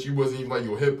brands that you wasn't even like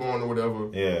your hip on or whatever.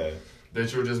 Yeah.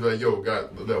 That you'll just be like, yo,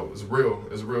 it's real.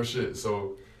 It's real shit.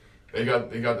 So they got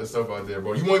the stuff out there,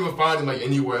 bro. You won't even find it like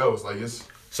anywhere else. Like, it's.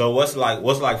 So what's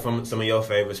like from some of your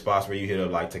favorite spots where you hit up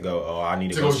like to go? Oh, I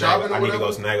need to go shopping. I need to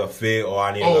go snag a fit, or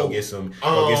I need to go get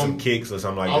some kicks or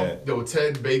something like that. Yo,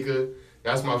 Ted Baker,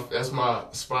 that's my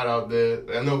spot out there.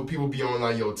 I know people be on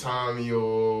like Tommy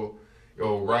or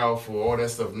Ralph or all that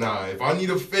stuff. Nah, if I need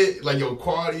a fit like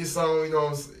quality or something,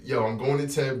 I'm going to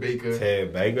Ted Baker.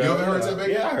 Ted Baker. You ever heard of Ted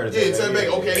Baker? Yeah, I heard of Ted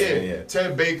Baker. Okay, yeah.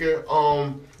 Ted Baker.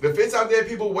 The fits out there,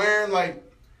 people wearing like.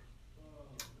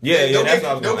 That's what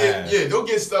I was gonna ask. They'll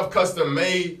get stuff custom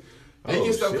made. They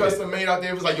get stuff custom made out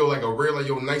there. If it's like like a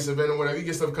real nice event or whatever, you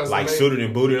get stuff custom made. Like suited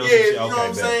and booted. You know what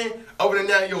I'm saying? Other than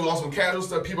that, on some casual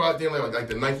stuff, people out there like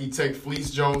the Nike Tech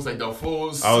Fleece Jones, like the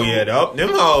full suit. Oh yeah,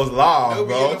 them hoes law, bro.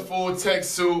 They'll be in the full tech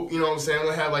suit. You know what I'm saying?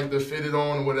 They'll have like the fitted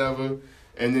on or whatever,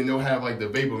 and then they'll have like the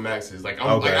Vapor Maxes. Like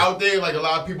like out there, like a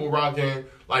lot of people rocking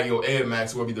like Air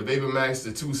Max, whether it be the Vapor Max,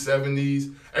 the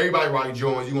 270s. Everybody rocking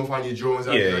Jordans. You gonna find your Jordans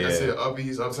out there. Like I said,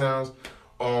 uppies, uptowns.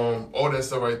 all that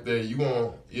stuff right there. You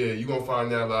gonna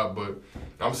find that a lot. But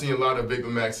I'm seeing a lot of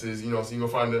Victim Maxes, you know, so you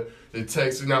gonna find the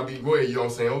text not be weird, you know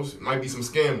what I'm saying? Oh, might be some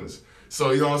scammers.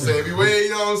 So, you know what I'm saying? Beware, you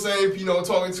know what I'm saying? You know,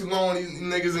 talking too long, these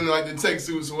niggas in like the tech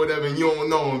suits or whatever, and you don't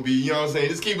know them, you know what I'm saying?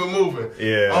 Just keep it moving.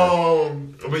 Yeah.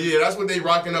 But yeah, that's what they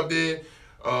rocking up there.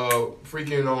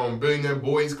 Freaking Billionaire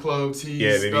Boys Club tees,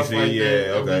 Yeah, stuff BBC, like yeah,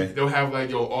 that. okay. They'll have like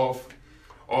your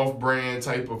off brand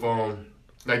type of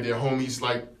like their homies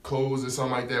like clothes or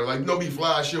something like that. Like no be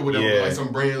fly shit, whatever. Yeah. Like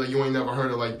some brand like you ain't never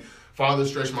heard of, like Father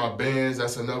Stretch My Bands.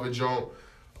 That's another joint.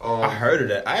 I heard of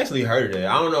that. I actually heard of that.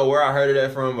 I don't know where I heard of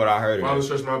that from, but I heard of Father it.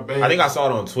 Stretch My Bands. I think I saw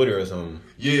it on Twitter or something.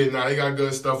 Yeah, nah, they got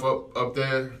good stuff up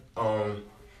there.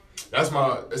 That's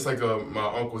it's like my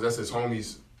uncle's. That's his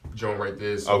homie's joint right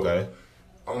there. So, Okay.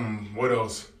 What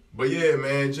else? But yeah,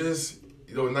 man, just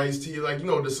nice tea, like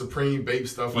the Supreme Bape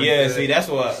stuff. Like Yeah, that. see, that's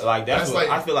what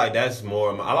I feel like that's more.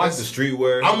 I like the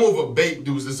streetwear. I'm over Bape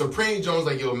dudes. The Supreme Jones,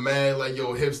 like mad, like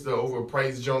hipster,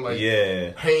 overpriced Jones, like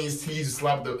Hanes tees,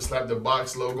 slap the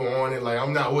box logo on it. Like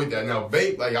I'm not with that. Now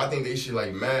Bape, like I think they shit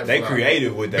like mad. They fly.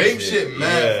 creative with that Bape shit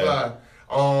mad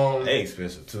fly. They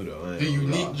expensive too though. The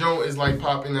unique joint is like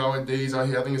popping nowadays out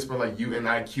here. I think it's spelled like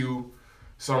UNIQ,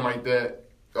 something like that.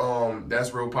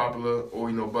 That's real popular, or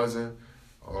buzzing.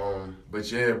 But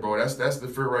yeah, bro, that's the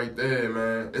fit right there,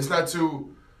 man. It's not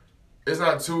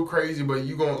too crazy, but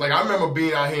you gon' like I remember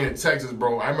being out here in Texas,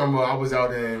 bro. I remember I was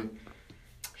out in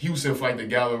Houston for like the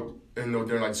gala,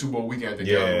 during like Super Bowl weekend at the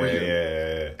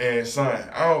Galleria. Yeah. And son,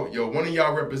 one of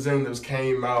y'all representatives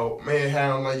came out, man,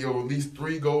 had on like at least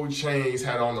 3 gold chains,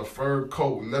 had on a fur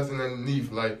coat, nothing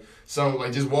underneath, like something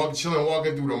like just chilling,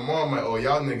 walking through the mall. I'm like, oh,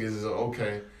 y'all niggas is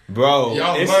okay. Bro,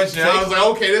 y'all bunching. I was like,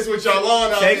 okay, this what y'all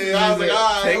on out here. I was like,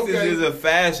 all right, Texas is a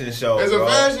fashion show. It's a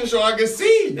fashion show. I can see.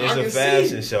 It's a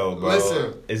fashion show, bro.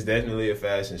 Listen, it's definitely a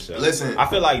fashion show. Listen, I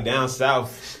feel like down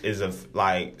south is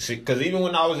because even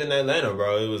when I was in Atlanta,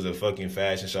 bro, it was a fucking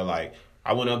fashion show. Like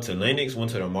I went up to Lenox,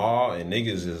 went to the mall, and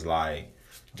niggas is like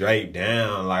draped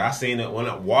down. Like I seen it when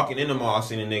I'm walking in the mall. I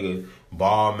seen a nigga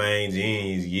Balmain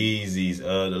jeans, Yeezys,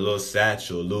 the little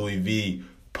satchel, Louis V.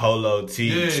 Polo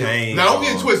tee, chain. Now don't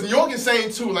get it twisted. New York is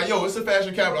saying too, like, it's a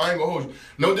fashion capital. I ain't gonna hold you.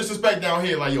 No disrespect down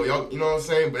here, like, y'all, you know what I'm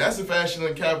saying? But that's the fashion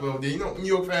capital. New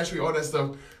York Fashion Week, all that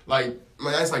stuff. Like,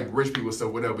 man, that's like rich people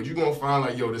stuff, whatever. But you gonna find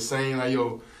like, the same, like,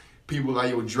 people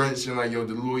like, drenched in like, the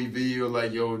Louis V or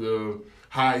like, the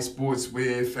high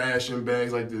sportswear fashion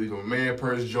bags, like the man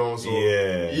purse Jones. So,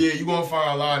 yeah, you gonna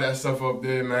find a lot of that stuff up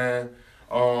there, man.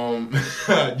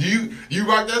 You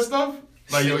rock that stuff?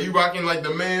 Like, you rocking like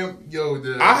the man,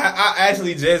 I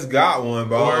actually just got one,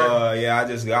 bro. I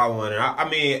just got one. And I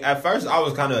mean, at first I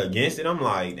was kind of against it. I'm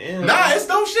like, damn. Nah, it's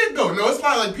no shit though. No, it's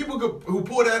not like people who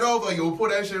pull that off, like, who pull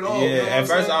that shit off. Yeah, at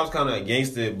first I was kind of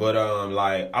against it, but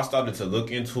like I started to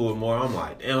look into it more. I'm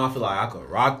like, damn, I feel like I could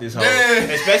rock this whole,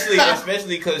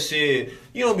 especially because shit.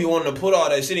 You don't be wanting to put all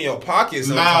that shit in your pocket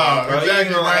sometimes, bro. Exactly,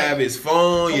 you don't have his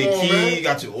phone, your key, man. You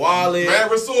got your wallet. Man,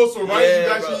 resourceful, right? Yeah,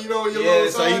 you got your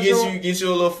little so you get you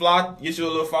a little fly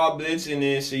bitch, and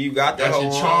then shit, you got that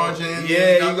whole charging.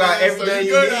 Yeah, you got everything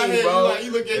you need, bro.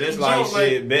 You look at and it's like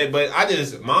shit,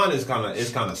 but mine is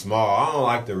kind of small. I don't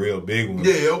like the real big ones.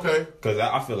 Yeah, okay. Cause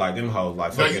I feel like them hoes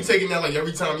like. Now you taking that like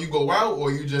every time you go out,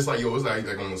 or you just like it's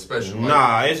like on a special?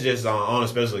 Nah, it's just on a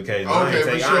special occasion.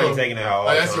 Okay, I ain't taking that hoe.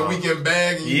 Like that's your weekend bag.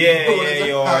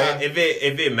 If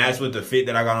it matched with the fit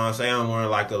that I got on, say I'm wearing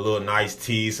like a little nice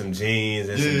tee, some jeans,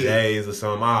 and some J's or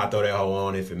something, I'll throw that hoe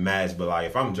on if it matched. But like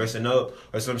if I'm dressing up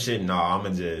or some shit, I'ma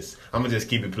just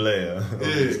keep it player.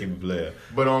 Just keep it player.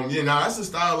 But that's the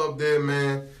style up there,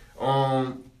 man.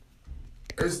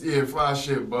 It's fly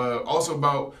shit. But also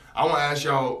I want to ask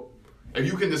y'all if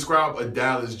you can describe a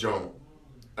Dallas joint,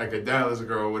 like a Dallas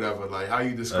girl, or whatever. Like how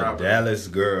you describe a Dallas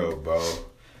girl, bro.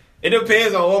 It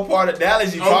depends on what part of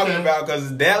Dallas you're talking about, because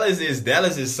Dallas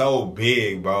is so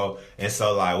big, bro. And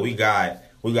so like we got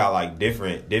like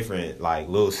different like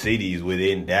little cities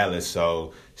within Dallas.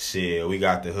 So shit, we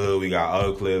got the hood, we got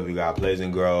Oak Cliff, we got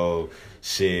Pleasant Grove,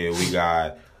 shit, we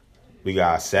got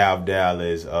South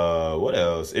Dallas, what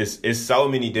else? It's so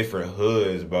many different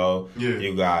hoods, bro. Yeah.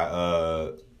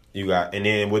 You got and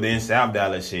then within South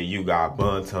Dallas shit, you got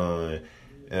Bunton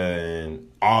and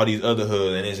all these other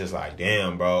hoods, and it's just like,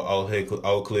 damn, bro.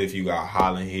 Oak Cliff, you got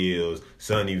Holland Hills,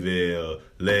 Sunnyvale,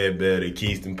 Ledbetter,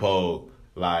 Keystone Polk.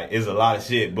 Like, it's a lot of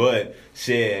shit, but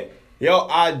shit,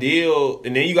 ideal.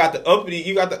 And then you got the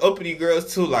uppity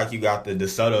girls too. Like you got the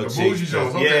DeSoto chicks.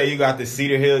 Yeah, you got the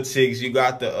Cedar Hill chicks. You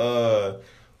got the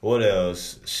what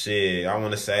else? Shit, I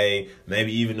want to say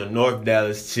maybe even the North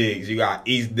Dallas chicks. You got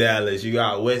East Dallas. You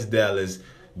got West Dallas.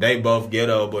 they both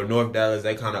ghetto, but North Dallas,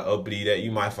 they kind of uppity. That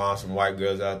you might find some white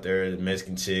girls out there,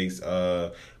 Mexican chicks.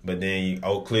 But then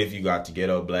Oak Cliff, you got the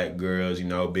ghetto black girls, you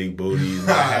know, big booties.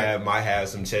 might have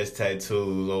some chest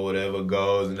tattoos or whatever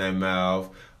goes in their mouth.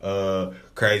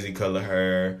 Crazy color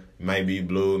hair, may be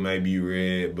blue, may be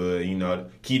red, but you know,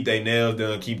 keep their nails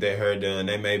done, keep their hair done.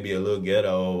 They may be a little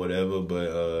ghetto or whatever,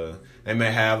 but they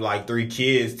may have like 3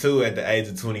 kids too at the age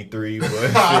of 23. But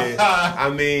shit, I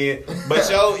mean, but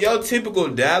your typical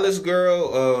Dallas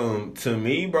girl, to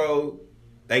me, bro,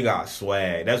 they got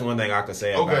swag. That's one thing I could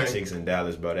say about chicks in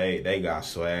Dallas, bro. They got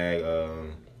swag.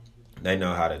 They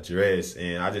know how to dress,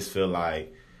 and I just feel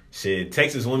like shit.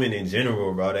 Texas women in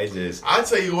general, bro. They just I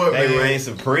tell you what, they man, reign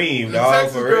supreme, the dog.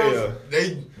 Texas For girls, real,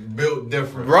 they built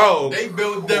different, bro. They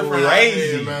built different,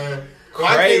 crazy, out there, man. When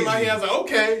I came out here, I was like,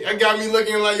 okay. I got me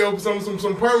looking like, yo, some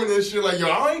permanent shit. Like, yo,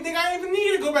 I don't even think I even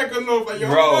need to go back up north. Like, yo,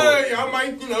 bro, I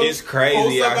might, you know, it's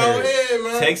crazy out here,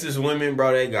 man. Texas women,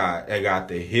 bro, they got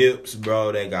the hips,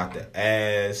 bro. They got the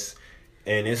ass,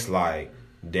 and it's like,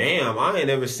 damn, I ain't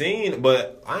never seen.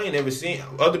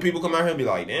 Other people come out here and be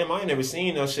like, damn, I ain't never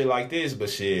seen no shit like this. But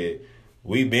shit,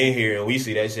 we been here and we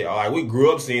see that shit. Like, we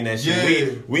grew up seeing that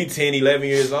shit. Yeah. We 10, 11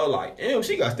 years old. Like, damn,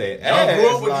 she got that Y'all ass.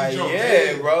 grew up with Like, these jokes,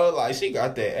 yeah, bro. Like, she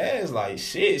got that ass. Like,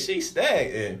 shit, she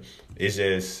stacked. And it's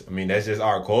just, I mean, that's just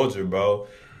our culture, bro.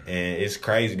 And it's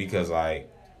crazy because, like,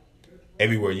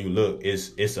 everywhere you look,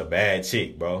 it's a bad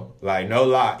chick, bro. Like, no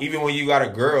lie. Even when you got a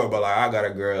girl, but like, I got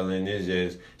a girl, and it's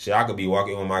just, shit, I could be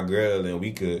walking with my girl, and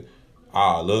we could,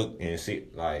 look and see,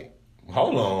 like,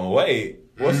 hold on, wait.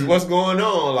 What's going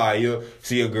on? Like, you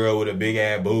see a girl with a big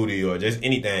ass booty or just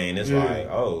anything. It's like,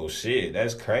 oh shit,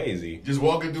 that's crazy. Just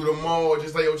walking through the mall,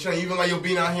 just like, yo, even like, yo,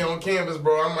 being out here on campus,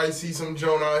 bro, I might see some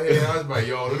joint out here, and I was like,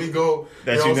 yo, let me go.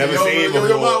 That you never seen before.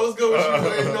 Yo, what's good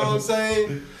with you? You know what I'm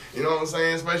saying? You know what I'm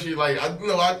saying? Especially, like, I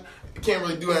can't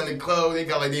really do that in the club. They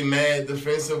got, like, they mad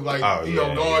defensive, like,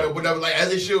 guard or whatever. Like, as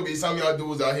they should be. Some of y'all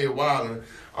dudes out here wilding.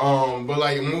 But,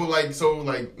 like, more like, so,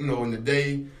 like, you know, in the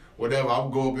day, whatever, I'll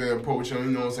go up and approach them,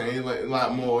 you know what I'm saying? Like, a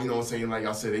lot more, you know what I'm saying? Like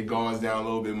I said, they guards down a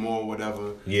little bit more,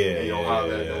 whatever.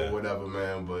 Holler at them, whatever,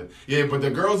 man. But the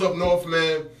girls up north,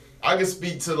 man, I can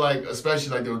speak to, like,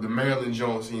 especially, like, the Maryland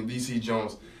Jones and DC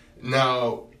Jones.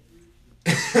 Now,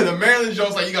 the Maryland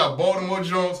Jones, like, you got Baltimore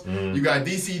Jones, you got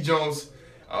DC Jones,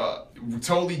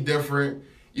 totally different.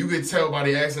 You could tell by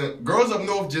the accent. Girls up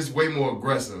north just way more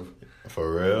aggressive.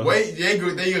 For real?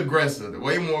 They aggressive.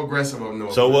 Way more aggressive up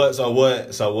north. So what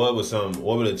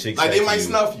were the chicks like, they might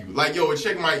snuff you. Like, yo, a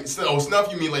chick might snuff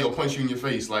you, mean like, yo, punch you in your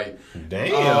face. Like,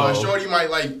 damn. Shorty might,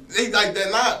 like, they like that,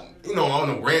 not, you know, on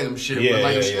no random shit, but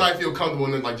like, she might feel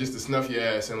comfortable in, like, just to snuff your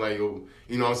ass and, like, yo,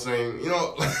 you know what I'm saying? You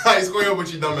know, like, square up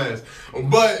with your dumb ass.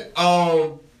 But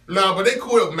but they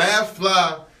cool up mad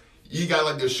fly. You got,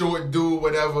 like, the short dude,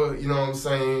 whatever, you know what I'm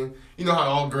saying? You know how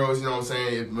all girls, you know what I'm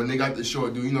saying, when they got the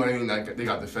short dude, you know what I mean, like, they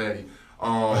got the fatty.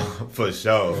 For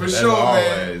sure. For sure,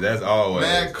 man. That's always.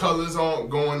 Mad colors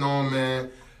going on, man.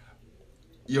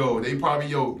 Yo, they probably,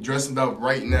 dressing up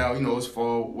right now. You know, it's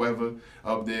fall weather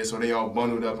up there, so they all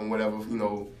bundled up and whatever,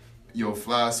 you know,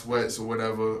 fly sweats or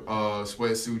whatever,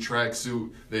 sweatsuit,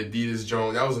 tracksuit, the Adidas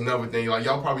Jones. That was another thing. Like,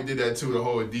 y'all probably did that too, the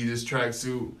whole Adidas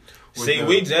tracksuit. See,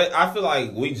 I feel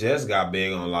like we just got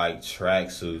big on, like,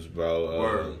 tracksuits,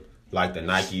 bro. Like the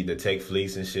Nike, the Tech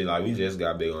Fleece and shit. Like, we just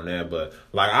got big on that. But,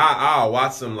 like, I'll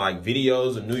watch some, like,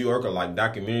 videos of New York or, like,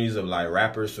 documentaries of, like,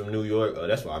 rappers from New York.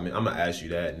 That's what I mean. I'm going to ask you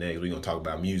that next. We're going to talk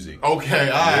about music. Okay,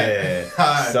 all right. Yeah. All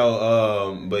right.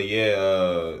 So, but,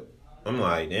 yeah, I'm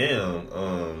like,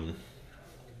 damn.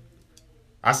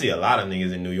 I see a lot of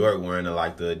niggas in New York wearing,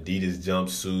 like, the Adidas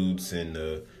jumpsuits and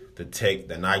the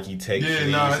Nike Tech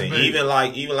Fleece, and even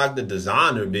like the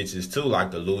designer bitches too, like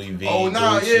the Louis V. Oh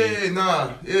Gucci.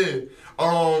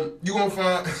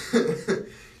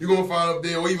 You gonna find up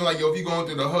there, or even like, yo, if you going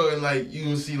through the hood and like you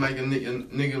gonna see like a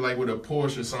nigga like with a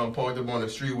Porsche or something parked up on the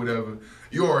street, whatever.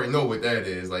 You already know what that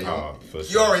is. Like,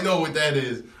 you already know what that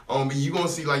is. But you gonna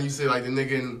see, like you said, like the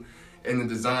nigga in the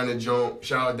designer joint,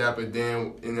 shout out Dapper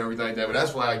Dan and everything like that. But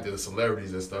that's why, like, the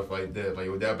celebrities and stuff like that. Like,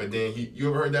 with Dapper Dan, you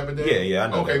ever heard Dapper Dan? Yeah, I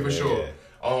know. Okay, for sure. Yeah.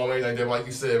 Like that, like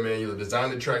you said, man, the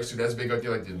designer tracksuit, that's big up there,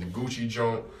 like the Gucci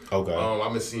joint. Okay.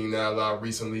 I've been seeing that a lot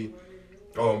recently.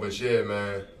 But yeah,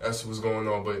 man, that's what's going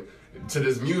on. But to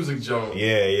this music joint.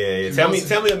 Yeah. Tell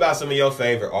me about some of your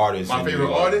favorite artists. My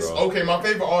favorite artists? Okay, my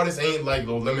favorite artists ain't like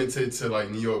limited to like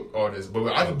New York artists, but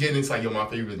I can get into like my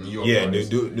favorite New York artists.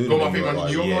 Do my favorite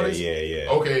New York artists?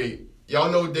 Yeah. Okay, y'all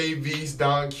know Dave East,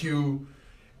 Don Q,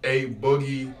 A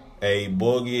Boogie. A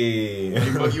Boogie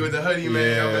with the hoodie,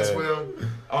 man. Y'all mess with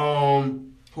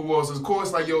him. Who else? Of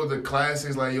course, like, yo, the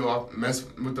classics, like, yo, I mess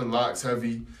with the Locks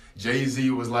heavy. Jay-Z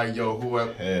was like, yo,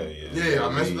 whoever. Hell yeah. Yeah, I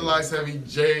mess with the Locks heavy.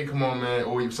 Jay, come on, man.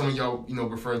 Or some of y'all,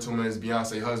 refer to him as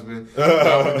Beyonce husband.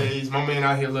 Nowadays, my man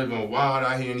out here living wild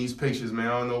out here in these pictures, man.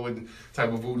 I don't know what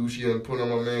type of voodoo she done put on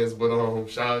my man's, but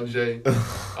shout out Jay.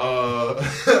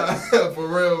 For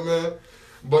real, man.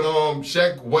 But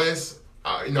Sheck West,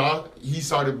 he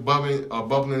started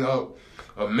bubbling up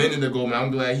a minute ago, man. I'm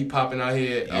glad he popping out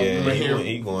here. Yeah,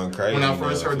 he going crazy. When I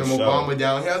first heard the Obama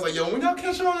down here, I was like, yo, when y'all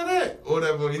catch on to that? Or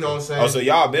whatever, you know what I'm saying? Oh, so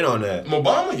y'all been on that?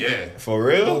 Obama, yeah. For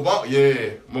real?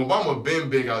 Obama been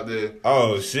big out there.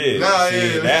 Oh, shit.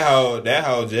 That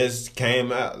hoe just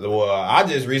came out. Well, I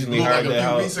just recently heard that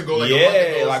hoe. Weeks ago,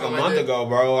 like a month ago,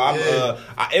 bro.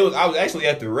 I was actually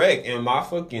at the rec, and my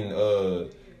fucking,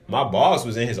 my boss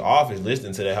was in his office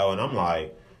listening to that hoe, and I'm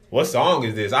like, what song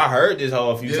is this? I heard this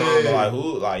whole a few times, but like,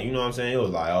 who? Like, you know what I'm saying? It was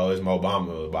like, oh, it's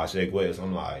Obama by Sheck West.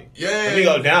 I'm like, let me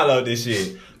go download this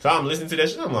shit. So I'm listening to that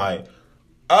shit. I'm like,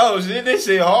 oh shit, this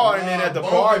shit hard. And then at the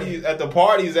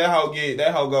parties, that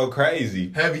hoe go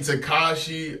crazy. Heavy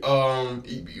Tekashi.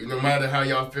 No matter how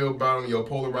y'all feel about him, yo,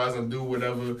 polarizing dude,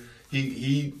 whatever.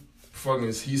 He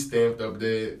stamped up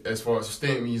there as far as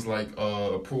stamp means like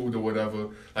approved or whatever.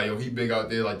 Like, yo, he big out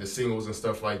there, like the singles and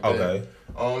stuff like that. Okay.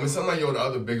 And something like, yo, the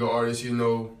other bigger artists,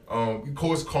 of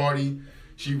course Cardi,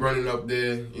 she running up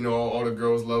there, all the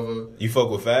girls love her. You fuck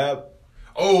with Fab?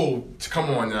 Oh, come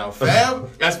on now. Fab,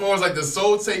 as far as like the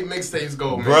Soul Tape mixtapes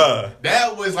go, man. Bruh.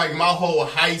 That was like my whole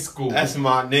high school. That's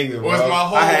my nigga, bro. Was my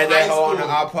whole I had that high whole on school.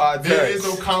 the iPod. There is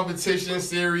no competition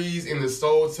series, and the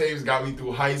Soul Tapes got me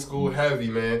through high school heavy,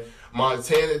 man.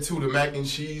 Montana 2, the Mac and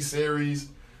Cheese series.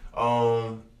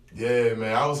 Yeah,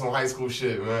 man, I was some high school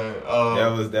shit, man.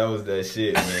 That was that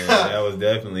shit, man. That was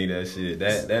definitely that shit.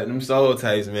 That them Soul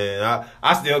Tapes, man.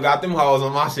 I still got them hoes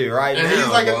on my shit right now. And he's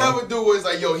like, bro. another dude was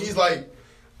like, yo, he's like,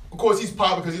 of course he's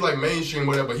popping because he's like mainstream,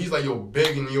 whatever. But he's like, yo,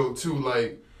 big in New York too,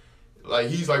 like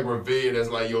he's like revered as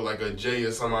like, yo, like a Jay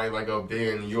or somebody like up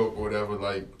there in New York or whatever.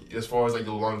 Like, as far as like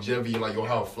the longevity and like, yo,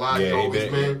 how fly he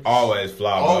always been. Always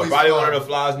fly, bro. Always Probably fly. one of the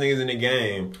flies niggas in the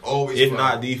game. Always if fly.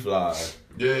 not the fly.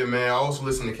 Yeah, man. I also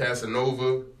listen to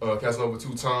Casanova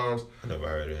 2 times. I never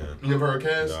heard of him. You never heard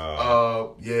Cass? Nah.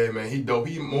 Yeah, man. He dope.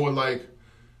 He more like,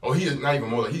 he is not even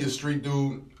more like, he a street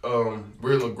dude.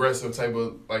 Real aggressive type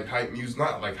of like hype music.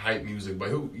 Not like hype music, but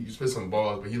he spit some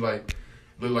balls. But he like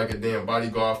look like a damn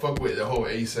bodyguard. Fuck with the whole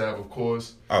ASAP, of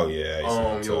course. Oh yeah.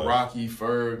 Yo, Rocky,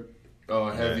 Ferg,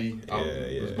 heavy. Yeah,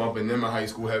 I was bumping them in high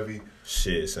school heavy.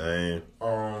 Shit, same.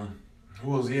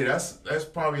 Who else? Yeah, that's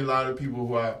probably a lot of people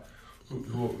who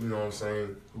you know what I'm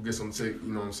saying, who get some tick,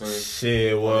 you know what I'm saying?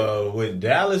 Shit, well, with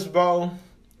Dallas, bro,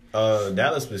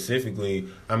 Dallas specifically,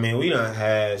 I mean, we done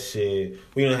had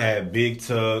Big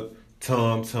Tuck,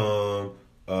 Tum Tum,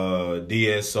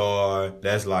 DSR,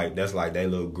 that's like they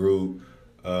little group.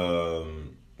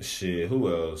 Shit,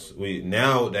 who else?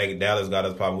 Now that Dallas got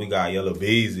us popping, we got Yellow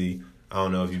Beezy. I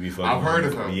don't know if you be fucking. I've heard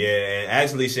of him. Yeah, and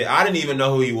actually, shit, I didn't even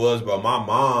know who he was, bro. My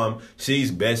mom,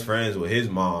 she's best friends with his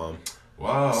mom.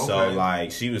 Wow. Okay. So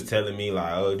like, she was telling me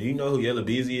like, oh, do you know who Yellow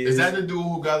Beezy is? Is that the dude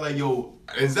who got like, yo?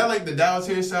 Is that like the Dallas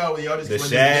hairstyle where y'all just the like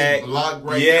Shaq? Block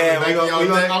right yeah, there? I'm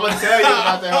gonna tell you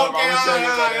about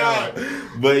that.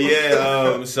 But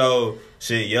yeah, so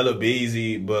shit, Yellow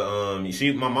Beezy. But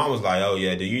my mom was like, oh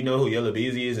yeah, do you know who Yellow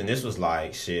Beezy is? And this was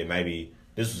like, shit, maybe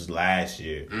this was last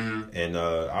year. Mm-hmm. And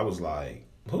I was like,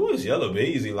 who is Yellow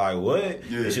Beezy? Like, what?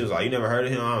 Yeah. And she was like, you never heard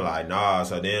of him? I'm like, nah.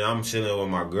 So then I'm chilling with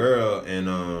my girl,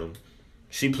 and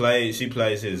she plays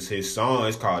his song.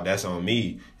 It's called That's On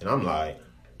Me. And I'm like,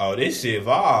 oh, this shit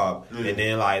vibe. Yeah. And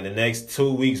then like the next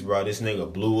 2 weeks, bro, this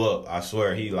nigga blew up. I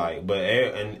swear, he like,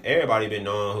 and everybody been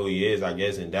knowing who he is, I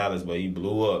guess, in Dallas, but he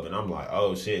blew up. And I'm like,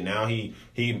 oh shit, now he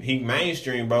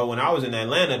mainstream, bro. When I was in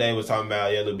Atlanta, they was talking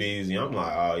about Yellow Beezy. I'm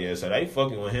like, oh yeah, so they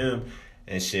fucking with him.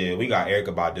 And shit, we got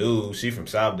Erykah Badu. She from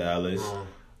South Dallas.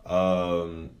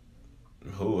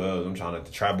 Who else? I'm trying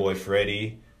to. Trap Boy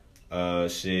Freddy.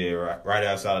 Shit, right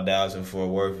outside of Dallas in Fort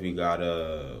Worth, we got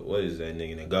what is that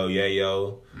nigga? Go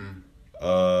Yayo.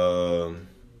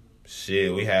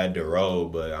 Shit, we had Dero,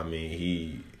 but I mean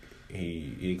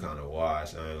he kind of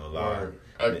washed. I ain't gonna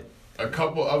lie. A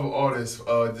couple other artists.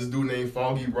 This dude named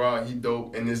Foggy Rod, he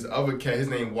dope, and this other cat, his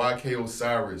name YK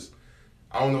Osiris.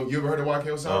 I don't know. You ever heard of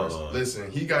YK Osiris?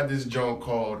 Listen, he got this joint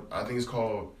called, I think it's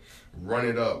called Run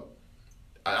It Up.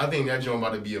 I think that joint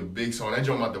about to be a big song. That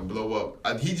joint about to blow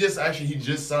up. He just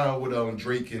signed with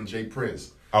Drake and Jay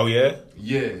Prince. Oh yeah?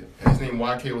 Yeah. His name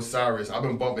YK Osiris. I've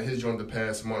been bumping his joint the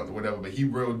past month or whatever, but he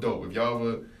real dope. If y'all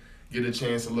ever get a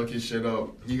chance to look his shit up,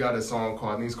 he got a song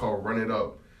called, I think it's called Run It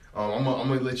Up. I'm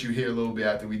gonna let you hear a little bit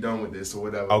after we done with this or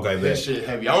whatever. Okay, but his shit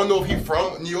heavy. I don't know if he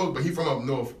from New York, but he from up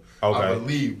north. Okay. I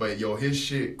believe. But yo, his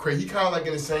shit crazy. He kind of like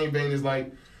in the same vein as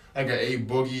like an A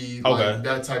Boogie, Okay. like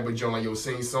that type of joint, like yo,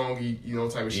 sing songy, you know,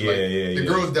 type of shit. Yeah, like, the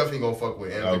girls definitely gonna fuck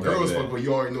with, and if the girls fuck with,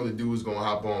 you already know the dude's gonna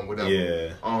hop on, whatever.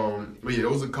 Yeah. But yeah,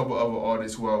 those are a couple other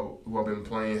artists who I've been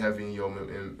playing heavy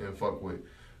and fuck with.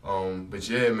 But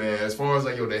yeah, man, as far as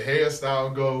like yo, the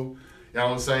hairstyle go. You know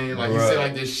what I'm saying? Like, you say,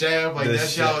 like, this shaft, like,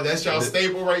 that's y'all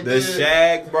staple right there. The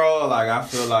shag, bro, like, I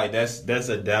feel like that's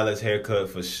a Dallas haircut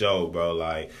for sure, bro.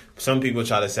 Like, some people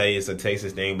try to say it's a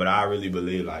Texas thing, but I really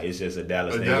believe, like, it's just a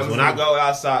Dallas thing. Because when I go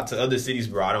outside to other cities,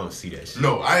 bro, I don't see that shit.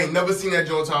 No, I ain't never seen that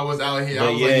joint until I was out here. But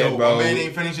I was like, yo, bro, my man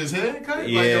ain't finished his haircut?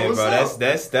 Yeah, like, yo, what's bro, up?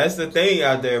 that's the thing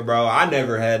out there, bro. I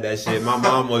never had that shit. My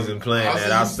mom wasn't playing that.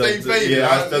 I stuck to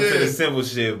the simple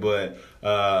shit, but...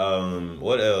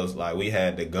 what else? Like, we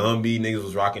had the Gumby. Niggas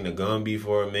was rocking the Gumby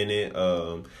for a minute.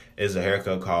 It's a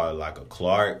haircut called like a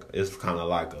Clark. It's kind of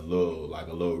like a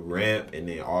little ramp, and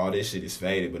then all this shit is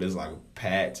faded, but it's like a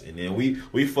patch. And then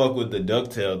we fuck with the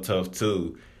ducktail tuff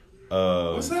too.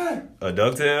 What's that? A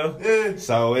ducktail? Yeah.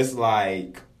 So it's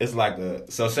like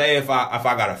so say if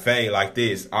I got a fade like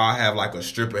this, I'll have like a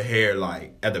strip of hair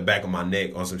like at the back of my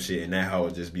neck on some shit, and that hoe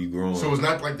would just be growing. So it's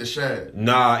not like the shag.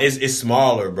 Nah, it's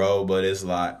smaller, bro, but it's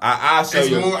like I'll show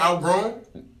you. It's more outgrown.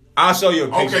 I'll show you a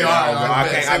picture. Okay, all right, bro.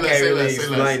 I can't really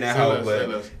explain that hoe,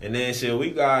 but and then shit,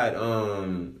 we got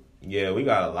we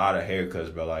got a lot of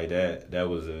haircuts, bro. Like that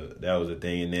was a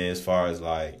thing. And then as far as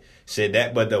like shit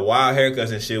but the wild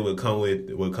haircuts and shit would come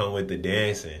with the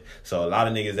dancing. So a lot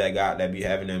of niggas that be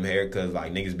having them haircuts,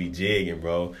 like niggas be jigging,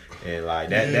 bro. And like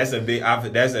that's a big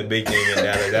thing in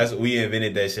Dallas. We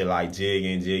invented that shit, like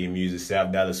jigging music,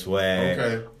 South Dallas swag.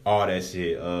 Okay. All that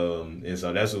shit, and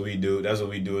so that's what we do. That's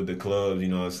what we do at the clubs. You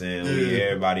know what I'm saying?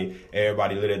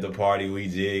 Everybody lit at the party. We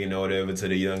jigging or whatever to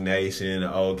the Young Nation,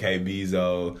 the OK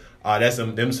Bezo. That's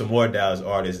some more Dallas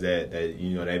artists that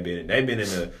you know they've been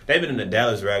in the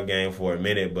Dallas rap game for a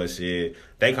minute, but shit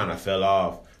they kind of fell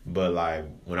off. But like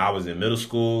when I was in middle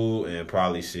school and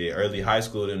probably shit early high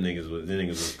school, them niggas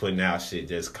was putting out shit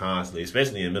just constantly.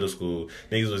 Especially in middle school,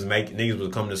 niggas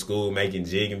was coming to school making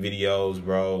jigging videos,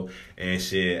 bro, and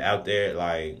shit out there.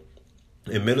 Like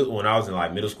when I was in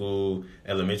like middle school,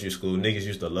 elementary school, niggas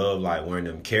used to love like wearing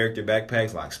them character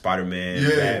backpacks like Spider-Man,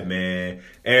 Batman.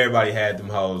 Everybody had them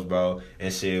hoes, bro,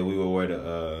 and shit. We would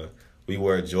wear we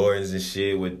wear Jordans and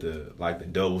shit with the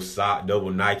double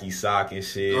Nike sock and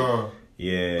shit.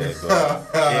 Yeah,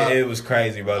 but it was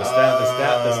crazy, bro. The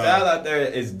style out there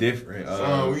is different.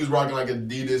 We was rocking like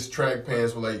Adidas track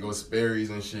pants with like Sperry's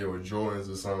and shit or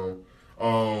Jordans or something.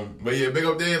 But yeah, big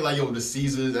up there, like the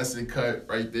Caesars, that's the cut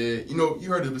right there. You know, you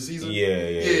heard of the Caesar?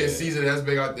 Yeah. Caesar, that's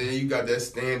big out there. You got that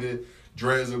standard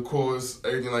dreads, of course,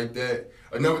 everything like that.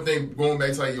 Another thing, going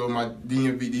back to like my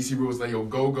DMV DC rules, like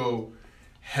go-go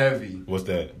heavy. What's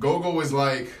that? Go-go is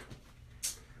like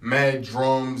mad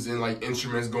drums and like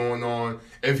instruments going on.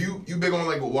 If you big on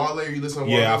like Wale, or you listen to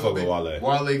Wale? Yeah, I fuck with Wale.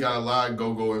 Wale got a lot of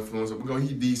go-go influence. He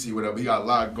DC, whatever. He got a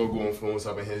lot of go-go influence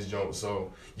up in his joint.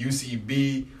 So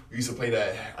UCB, I used to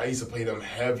play them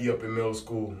heavy up in middle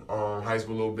school, high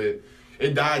school a little bit.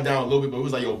 It died down a little bit, but it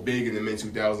was like big in the mid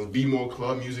 2000s. Be More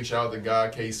Club Music, shout out to Guy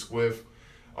K Swift.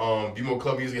 Be More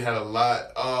Club Music had a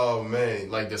lot. Oh man,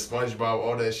 like the SpongeBob,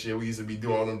 all that shit. We used to be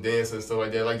doing all them dancing and stuff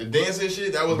like that. Like the dancing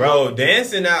shit, that was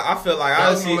dancing. I feel like that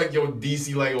was more like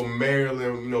DC, like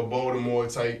Maryland, Baltimore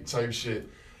type shit.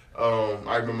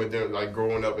 I remember them like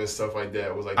growing up and stuff like that.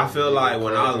 It was like I feel like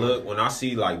when I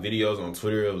see like videos on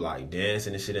Twitter of like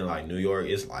dancing and shit in like New York,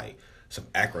 it's like some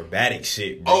acrobatic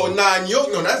shit, bro. Oh, nah, in York,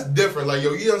 no, that's different. Like, you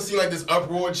done seen, like, this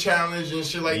uproar challenge and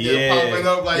shit like that popping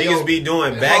up. Like, niggas be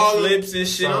doing backflips and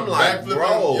shit. I'm like,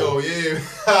 bro.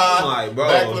 I'm like, bro.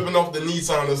 Backflipping off the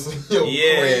Nissan or something.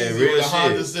 Crazy. Real the shit.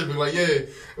 Honda Civic. Like,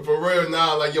 for real,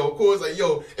 nah. Like, of course, like,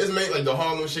 it's made, like, the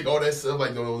Harlem Shake, all that stuff,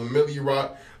 like, the Millie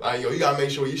Rock. Like, you gotta make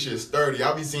sure your shit's sturdy.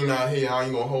 I be seeing out here, I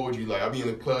ain't gonna hold you. Like, I be in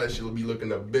the club, that shit'll be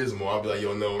looking abysmal. I'll be like,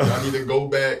 no, y'all need to go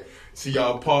back to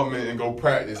y'all apartment and go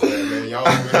practice that, man. Y'all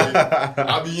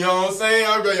I be, you know what I'm saying?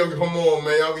 I be like, come on,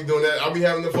 man. Y'all be doing that. I be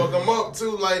having to fuck them up,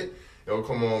 too. Like,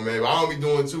 come on, man. But I don't be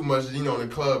doing too much. In the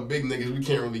club, big niggas, we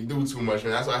can't really do too much,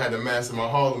 man. That's why I had to master my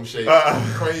Harlem Shake.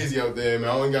 Crazy out there,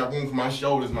 man. I only got room for my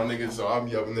shoulders, my niggas, so I'll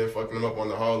be up in there fucking them up on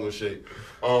the Harlem Shake.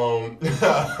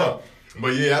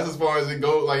 But yeah, that's as far as it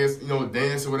goes. Like, it's,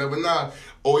 dance or whatever. Nah.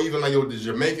 Or even, like, the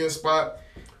Jamaican spot.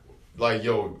 like,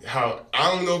 yo, how,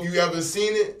 I don't know if you ever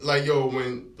seen it, like, yo,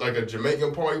 when, like, a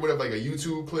Jamaican party, whatever, like, a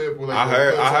YouTube clip. Or like,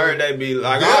 I heard they be,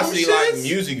 like, I see, shits? like,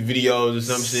 music videos or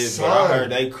some shit, Son. but I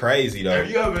heard they crazy, though. Have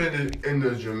you ever in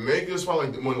the Jamaican spot,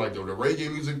 like, when, like, the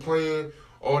reggae music playing,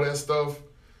 all that stuff?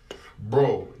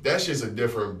 Bro, that shit's a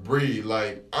different breed.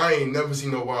 Like, I ain't never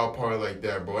seen no wild party like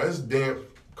that, bro. That's damn,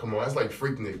 come on, that's like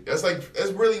Freaknik. That's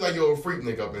really like, yo,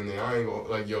 Freaknik up in there. I ain't gonna,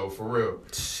 like, yo, for real.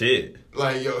 Shit.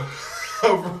 Like, yo,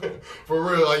 for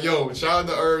real, like, yo, shout out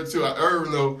to Irv too. Irv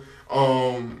know,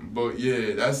 but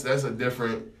yeah, that's some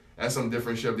different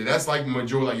shit up there. That's like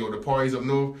majority, like, yo, the parties up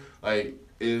north, like,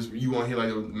 is you want to hear like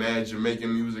the mad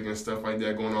Jamaican music and stuff like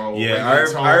that going on. Yeah,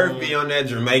 Irv be on that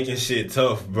Jamaican shit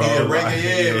tough, bro. Yeah,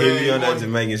 reggae, yeah, man. He be on that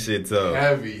Jamaican shit tough.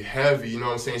 Heavy, you know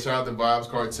what I'm saying? Shout out to Vibes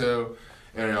Cartel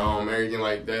and everything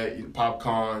like that.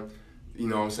 Popcorn, you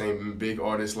know what I'm saying? Big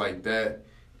artists like that.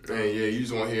 And yeah, you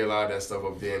just want to hear a lot of that stuff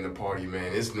up there in the party,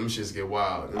 man. Them shits get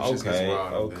wild.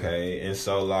 Okay. And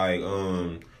so, like,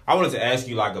 I wanted to ask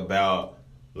you, like, about,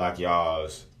 like,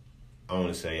 y'all's, I want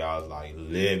to say y'all's, like,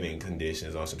 living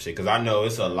conditions on some shit. Because I know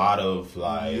it's a lot of,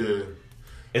 like,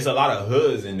 it's a lot of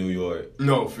hoods in New York.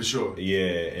 No, for sure.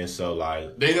 Yeah, and so,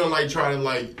 like, they don't, like, try to,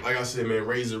 like I said, man,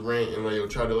 raise the rent and, like, yo,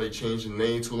 try to, like, change the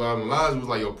name too loud. A lot of it was,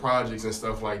 like, your projects and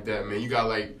stuff like that, man. You got,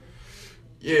 like,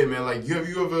 yeah, man, like, you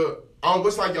ever...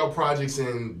 what's like y'all projects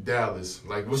in Dallas?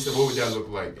 Like, what would that look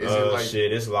like? Is it like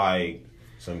shit? It's like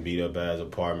some beat up ass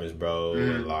apartments, bro,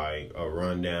 and like a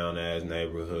rundown ass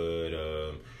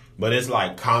neighborhood. But it's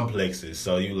like complexes,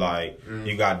 so you like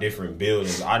you got different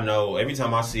buildings. I know every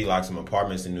time I see like some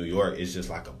apartments in New York, it's just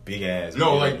like a big ass.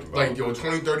 No, building, like yo,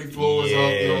 20, 30 floors up. You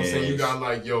know what I'm saying? You got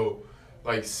like yo,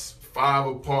 like 5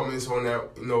 apartments on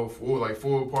that, you know, 4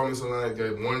 apartments on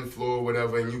that 1 floor,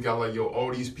 whatever, and you got like yo,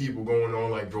 all these people going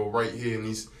on like yo, right here in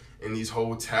these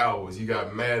whole towers. You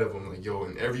got mad of them, like yo,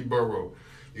 in every borough.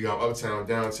 You got uptown,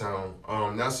 downtown.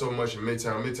 Not so much in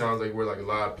Midtown. Midtown's like where like a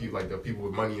lot of people, like the people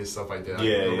with money and stuff like that.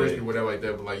 Like, rich people, whatever like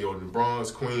that. But like yo, the Bronx,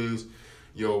 Queens,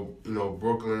 yo, you know,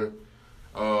 Brooklyn,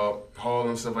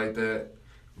 Harlem, stuff like that.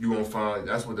 You gonna find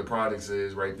that's what the products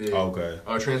is right there. Okay.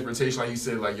 Transportation, like you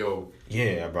said, like yo.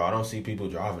 Yeah, bro. I don't see people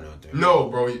driving out there. No,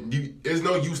 bro. There's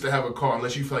no use to have a car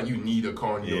unless you feel like you need a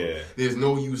car. Yeah. There's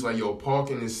no use. Like yo,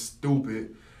 parking is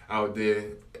stupid out there.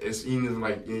 It's even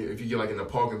like if you get like in the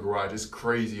parking garage, it's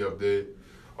crazy up there.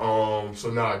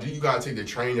 So you gotta take the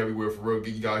train everywhere for real.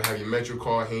 You gotta have your Metro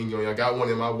card hanging on. I got one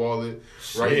in my wallet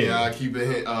right now. I keep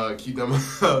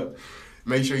them.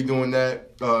 Make sure you're doing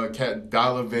that.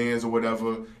 Dollar vans or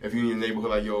whatever. If you're in your neighborhood,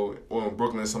 like yo, or in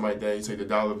Brooklyn or something like that, you take the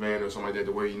dollar van or something like that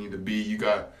to where you need to be. You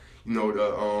got, you know,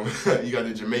 the you got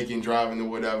the Jamaican driving or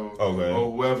whatever,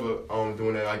 or whoever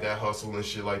doing that like that hustle and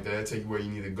shit like that. Take you where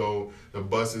you need to go. The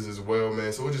buses as well,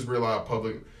 man. So we just rely on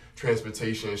public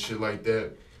transportation and shit like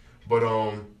that. But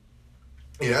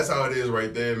yeah, that's how it is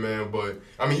right there, man. But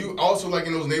I mean, you also like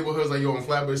in those neighborhoods, like yo, in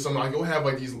Flatbush, something like you'll have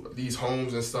like these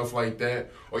homes and stuff like that,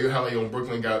 or you'll have like yo, in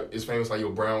Brooklyn it's famous like your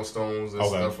brownstones and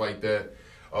stuff like that.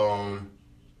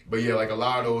 But yeah, like a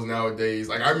lot of those nowadays,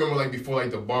 like I remember like before like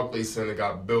the Barclays Center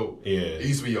got built, it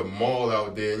used to be a mall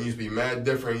out there, and it used to be mad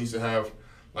different. It used to have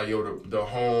like yo the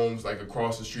homes like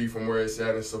across the street from where it's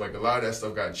at and stuff. Like a lot of that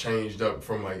stuff got changed up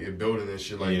from like it building and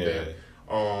shit like that.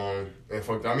 And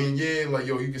fuck, I mean, yeah, like,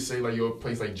 yo, you could say, like, yo, a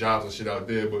place like jobs and shit out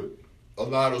there, but a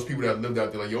lot of those people that lived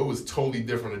out there, like, yo, it was totally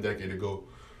different a decade ago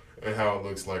and how it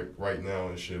looks like right now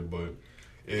and shit, but,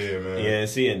 yeah, man. Yeah, and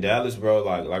see, in Dallas, bro,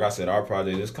 like I said, our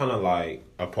project, it's kind of like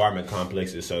apartment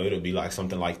complexes, so it'll be like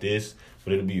something like this,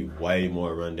 but it'll be way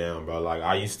more run down, bro. Like,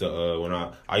 I used to, when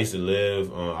I used to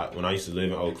live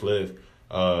in Oak Cliff,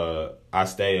 I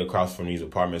stayed across from these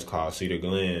apartments called Cedar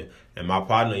Glen, and my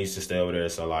partner used to stay over there,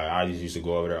 so like I just used to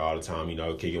go over there all the time, you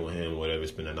know, kick it with him, whatever,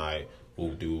 spend the night,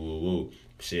 whoop doo whoop whoop.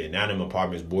 Shit, now them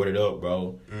apartments boarded up,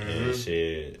 bro, and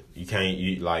shit, you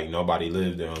can't, like nobody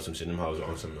lived there on some shit. Them houses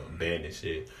on some abandoned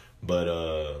shit,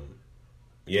 but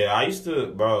yeah, I used to,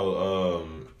 bro.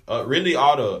 Really,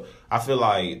 I feel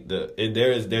like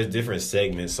there's different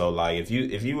segments. So like if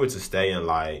you were to stay in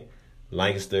like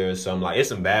Lancaster or something, like it's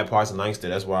some bad parts in Lancaster,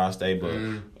 that's where I stay,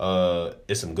 but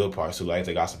it's some good parts too. Like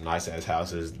they got some nice ass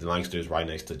houses. Lancaster is right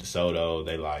next to DeSoto.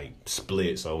 They like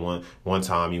split, so one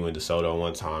time you in DeSoto,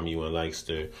 one time you in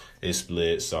Lancaster. It's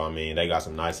split, so I mean they got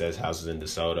some nice ass houses in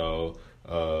DeSoto.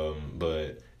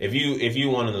 But if you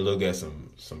wanted to look at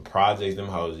some projects, them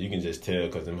houses, you can just tell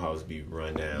because them houses be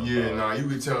run down. Yeah, you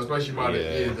can tell, especially by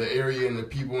the area and the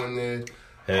people in there.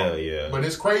 Hell yeah. But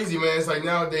it's crazy, man. It's like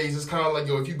nowadays, it's kind of like,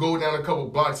 yo, if you go down a couple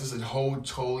blocks, it's a whole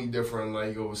totally different,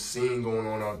 like, yo, scene going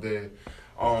on out there.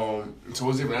 So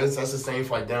it's different. That's the same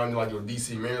for, like, down to, like, yo,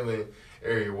 D.C., Maryland.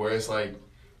 area where it's like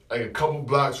a couple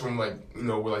blocks from like, you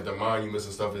know, where like the monuments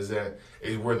and stuff is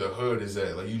where the hood is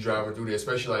at. Like you driving through there,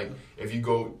 especially like if you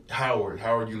go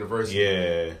Howard University.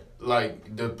 Yeah.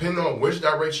 Like depending on which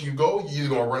direction you go, you're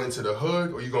either gonna run into the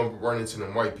hood or you're gonna run into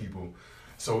them white people.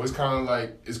 So it's kind of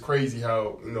like, it's crazy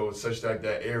how, you know, such like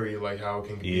that area, like how it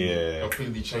can be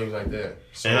completely changed like that.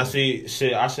 So, and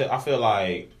I feel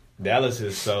like Dallas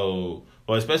is so,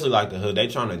 well, especially like the hood, they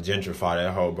trying to gentrify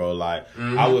that whole, bro. Like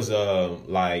I was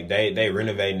like they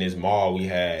renovating this mall we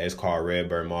had. It's called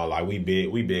Redbird Mall. Like we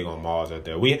big on malls out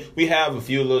there. We have a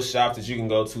few little shops that you can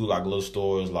go to, like little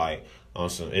stores, like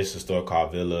it's a store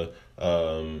called Villa.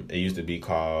 It used to be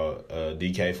called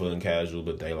DK Foot and Casual,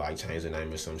 but they like changed the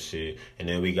name or some shit. And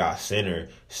then we got Center.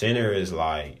 Center is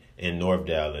like in North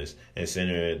Dallas, and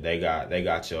Center they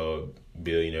got your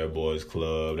Billionaire Boys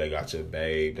Club, they got your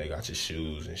Babe, they got your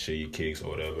shoes and shit, your kicks or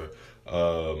whatever.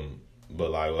 But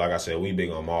like I said, we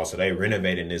big on malls, so they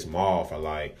renovated this mall for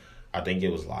like, I think it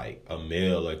was like $1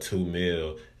 million or $2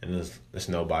 million, and it's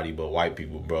nobody but white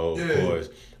people, bro. Of course.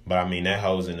 But I mean, that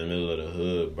hoe's in the middle of the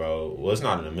hood, bro. Well, it's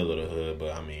not in the middle of the hood,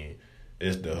 but I mean,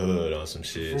 it's the hood on some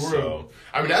shit. For real. So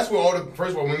I mean, that's where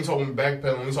first of all, when you talk about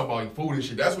backpedaling, when you talk about like food and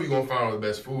shit, that's where you gonna find all the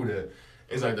best food at.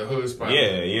 It's like the hood spot.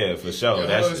 Yeah, for sure.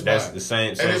 That's the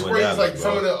same. And it's crazy. It's like bro.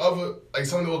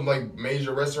 some of those like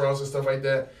major restaurants and stuff like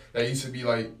that used to be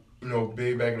like, you know,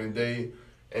 big back in the day,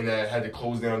 and that had to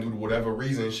close down due to whatever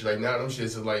reason. Shit, like now them shits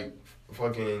is like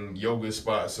fucking yoga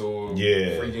spots or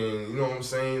freaking, you know what I'm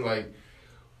saying, like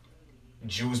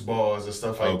juice bars and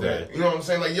stuff like that. You know what I'm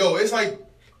saying? Like, yo, it's like,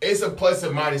 it's a plus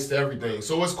and minus to everything.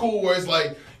 So it's cool where it's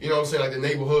like, you know what I'm saying, like the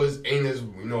neighborhoods ain't as,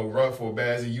 you know, rough or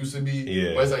bad as it used to be.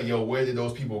 Yeah. But it's like, yo, where did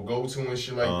those people go to and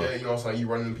shit like that? You know what I'm saying? You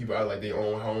running people out like their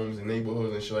own homes and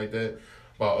neighborhoods and shit like that.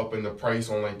 By upping the price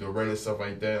on like the rent and stuff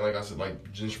like that. Like I said,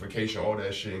 like gentrification, all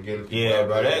that shit, and getting people out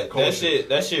bro,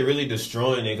 that shit really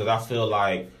destroying it, because I feel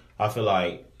like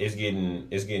it's getting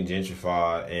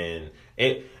gentrified, and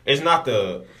it's not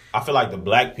the. I feel like the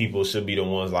black people should be the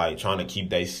ones like trying to keep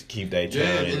their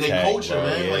town and their culture, bro.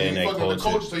 man. Yeah, like and you fucking culture. the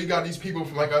culture. So you got these people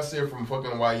from, like I said, from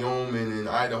fucking Wyoming and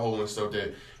Idaho and stuff that,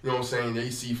 you know what I'm saying, they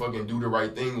see fucking do the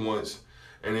right thing once,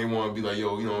 and they want to be like,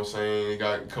 yo, you know what I'm saying, they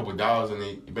got a couple dollars in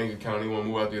their bank account, they want to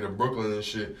move out there to Brooklyn and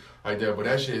shit like that. But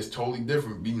that shit is totally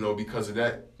different, you know, because of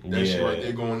that shit right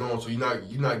there going on. So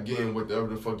you're not getting whatever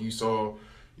the fuck you saw,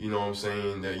 you know what I'm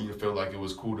saying, that you felt like it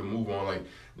was cool to move on.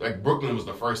 Like Brooklyn was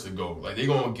the first to go. Like they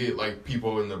gonna get like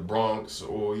people in the Bronx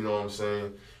or, you know what I'm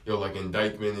saying, yo, like in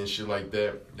Dykeman and shit like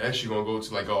that. That shit gonna go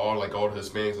to like all the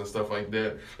Hispanics and stuff like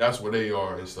that. That's where they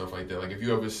are and stuff like that. Like if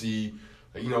you ever see,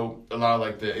 you know, a lot of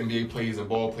like the NBA players and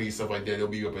ball players, stuff like that, they'll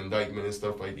be up in Dykeman and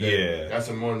stuff like that. Yeah. That's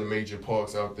in one of the major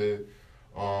parks out there.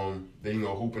 They, you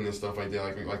know, hooping and stuff like that,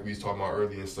 like we was talking about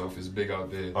earlier and stuff, is big out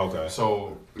there. Okay.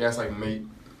 So that's like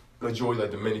majority like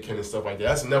Dominican and stuff like that.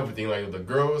 That's another thing. Like the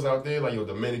girls out there, like yo,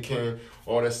 Dominican,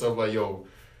 all that stuff. Like yo,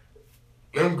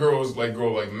 them girls like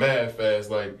grow like mad fast.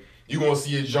 Like you gonna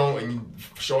see a joint and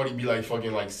shorty be like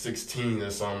fucking like 16 or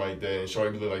something like that, and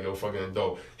shorty be like yo fucking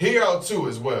adult. Here out too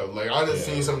as well. Like I done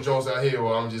seen some joints out here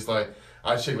where I'm just like,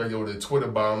 I check like yo the Twitter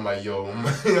bio. I'm like yo,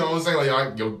 you know what I'm saying?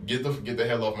 Like yo, get the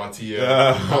hell off my TL.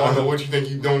 I don't know what you think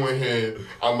you doing here.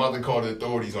 I'm about to call the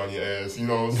authorities on your ass. You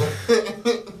know what I'm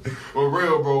saying? For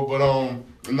real, bro.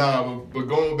 But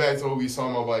going back to what we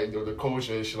talking about, like the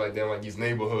culture and shit like that, like these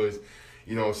neighborhoods.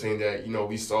 You know what I'm saying, that, you know,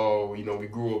 we saw, you know, we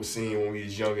grew up seeing when we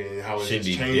was younger, and how it's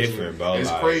changing. Should be different, bro.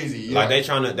 It's like, crazy. Like they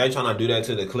trying to do that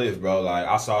to the cliff, bro. Like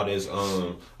I saw this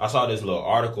little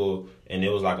article, and it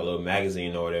was like a little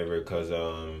magazine or whatever, because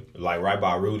like right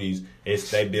by Rudy's,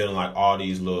 they building like all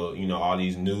these little, you know, all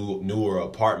these newer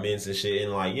apartments and shit,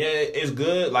 and like, yeah, it's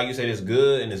good. Like you said, it's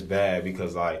good and it's bad,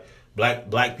 because like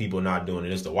black people not doing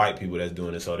it. It's the white people that's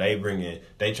doing it. So they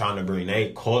trying to bring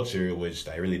their culture, which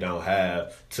they really don't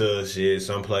have, to shit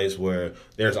someplace where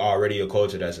there's already a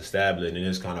culture that's established, and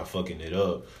it's kind of fucking it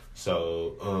up.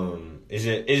 So it's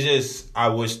just I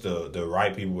wish the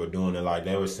right people were doing it. Like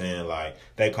they were saying, like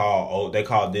they call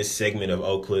this segment of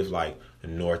Oak Cliff like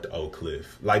North Oak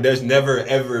Cliff. Like there's never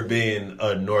ever been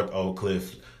a North Oak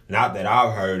Cliff, not that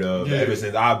I've heard of, ever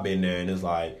since I've been there, and it's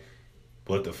like,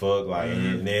 what the fuck? Like,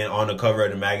 and then on the cover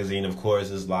of the magazine, of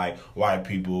course, is like white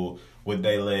people with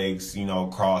their legs, you know,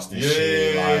 crossed and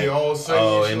shit. Like,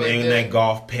 and they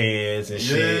golf pants and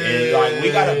shit. And like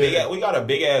we got a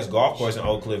big ass golf course in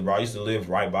Oak Cliff, bro. I used to live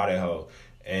right by that hoe.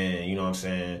 And you know what I'm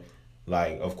saying?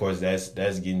 Like, of course, that's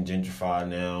getting gentrified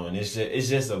now, and it's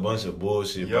just a bunch of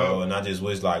bullshit, bro. And I just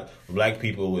wish like black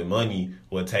people with money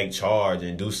would take charge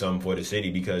and do something for the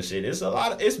city, because shit, it's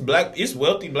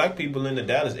wealthy black people in the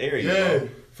Dallas area, bro.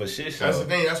 For shit show. That's the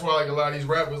thing. That's why like a lot of these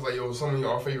rappers, like yo, some of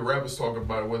our favorite rappers talk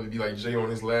about it. Whether it be like Jay on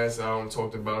his last album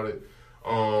talked about it.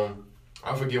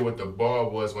 I forget what the bar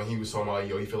was when he was talking about,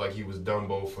 yo, he feel like he was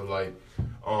Dumbo for like,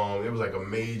 it was like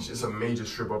it's a major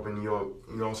strip up in New York,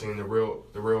 you know what I'm saying, the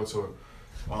real tour.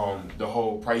 The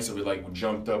whole price of it like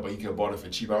jumped up, but he could have bought it for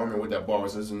cheap. I don't remember what that bar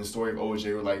was. This is in the story of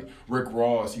OJ with like Rick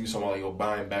Ross. He was talking about like, yo,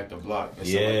 buying back the block. And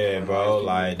Yeah, like bro.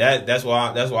 Like that's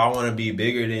why I want to be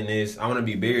bigger than this. I want to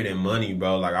be bigger than money,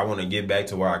 bro. Like I want to get back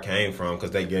to where I came from because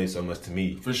they gave so much to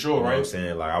me. For sure, you know right? What I'm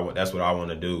saying, like that's what I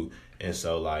want to do. And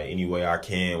so like any way I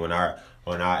can when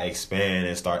I expand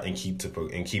and start and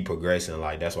keep progressing,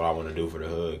 like that's what I want to do for the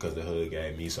hood because the hood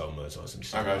gave me so much on some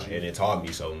shit. I got you. And it taught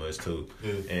me so much too.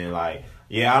 Yeah. And like.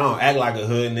 Yeah, I don't act like a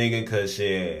hood nigga because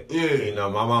shit. Yeah. You know,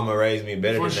 my mama raised me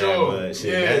better For than sure. that. But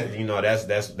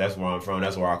shit, that's where I'm from.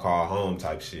 That's where I call home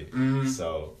type shit. Mm-hmm.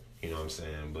 So, you know what I'm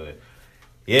saying? But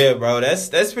yeah, bro,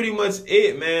 that's pretty much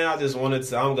it, man. I just wanted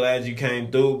to. I'm glad you came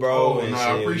through, bro. Oh,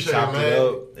 I appreciate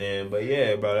it, man. But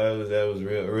yeah, bro, that was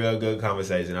real good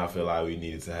conversation. I feel like we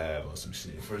needed to have on some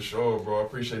shit. For sure, bro. I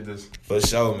appreciate this. For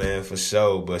sure, man. For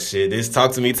sure. But shit, this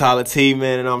Talk to Me Tyler T,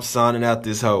 man, and I'm signing out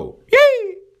this hoe. Yay!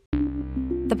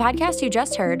 The podcast you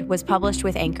just heard was published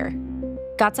with Anchor.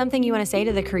 Got something you want to say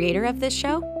to the creator of this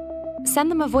show? Send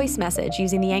them a voice message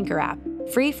using the Anchor app,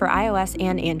 free for iOS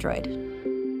and Android.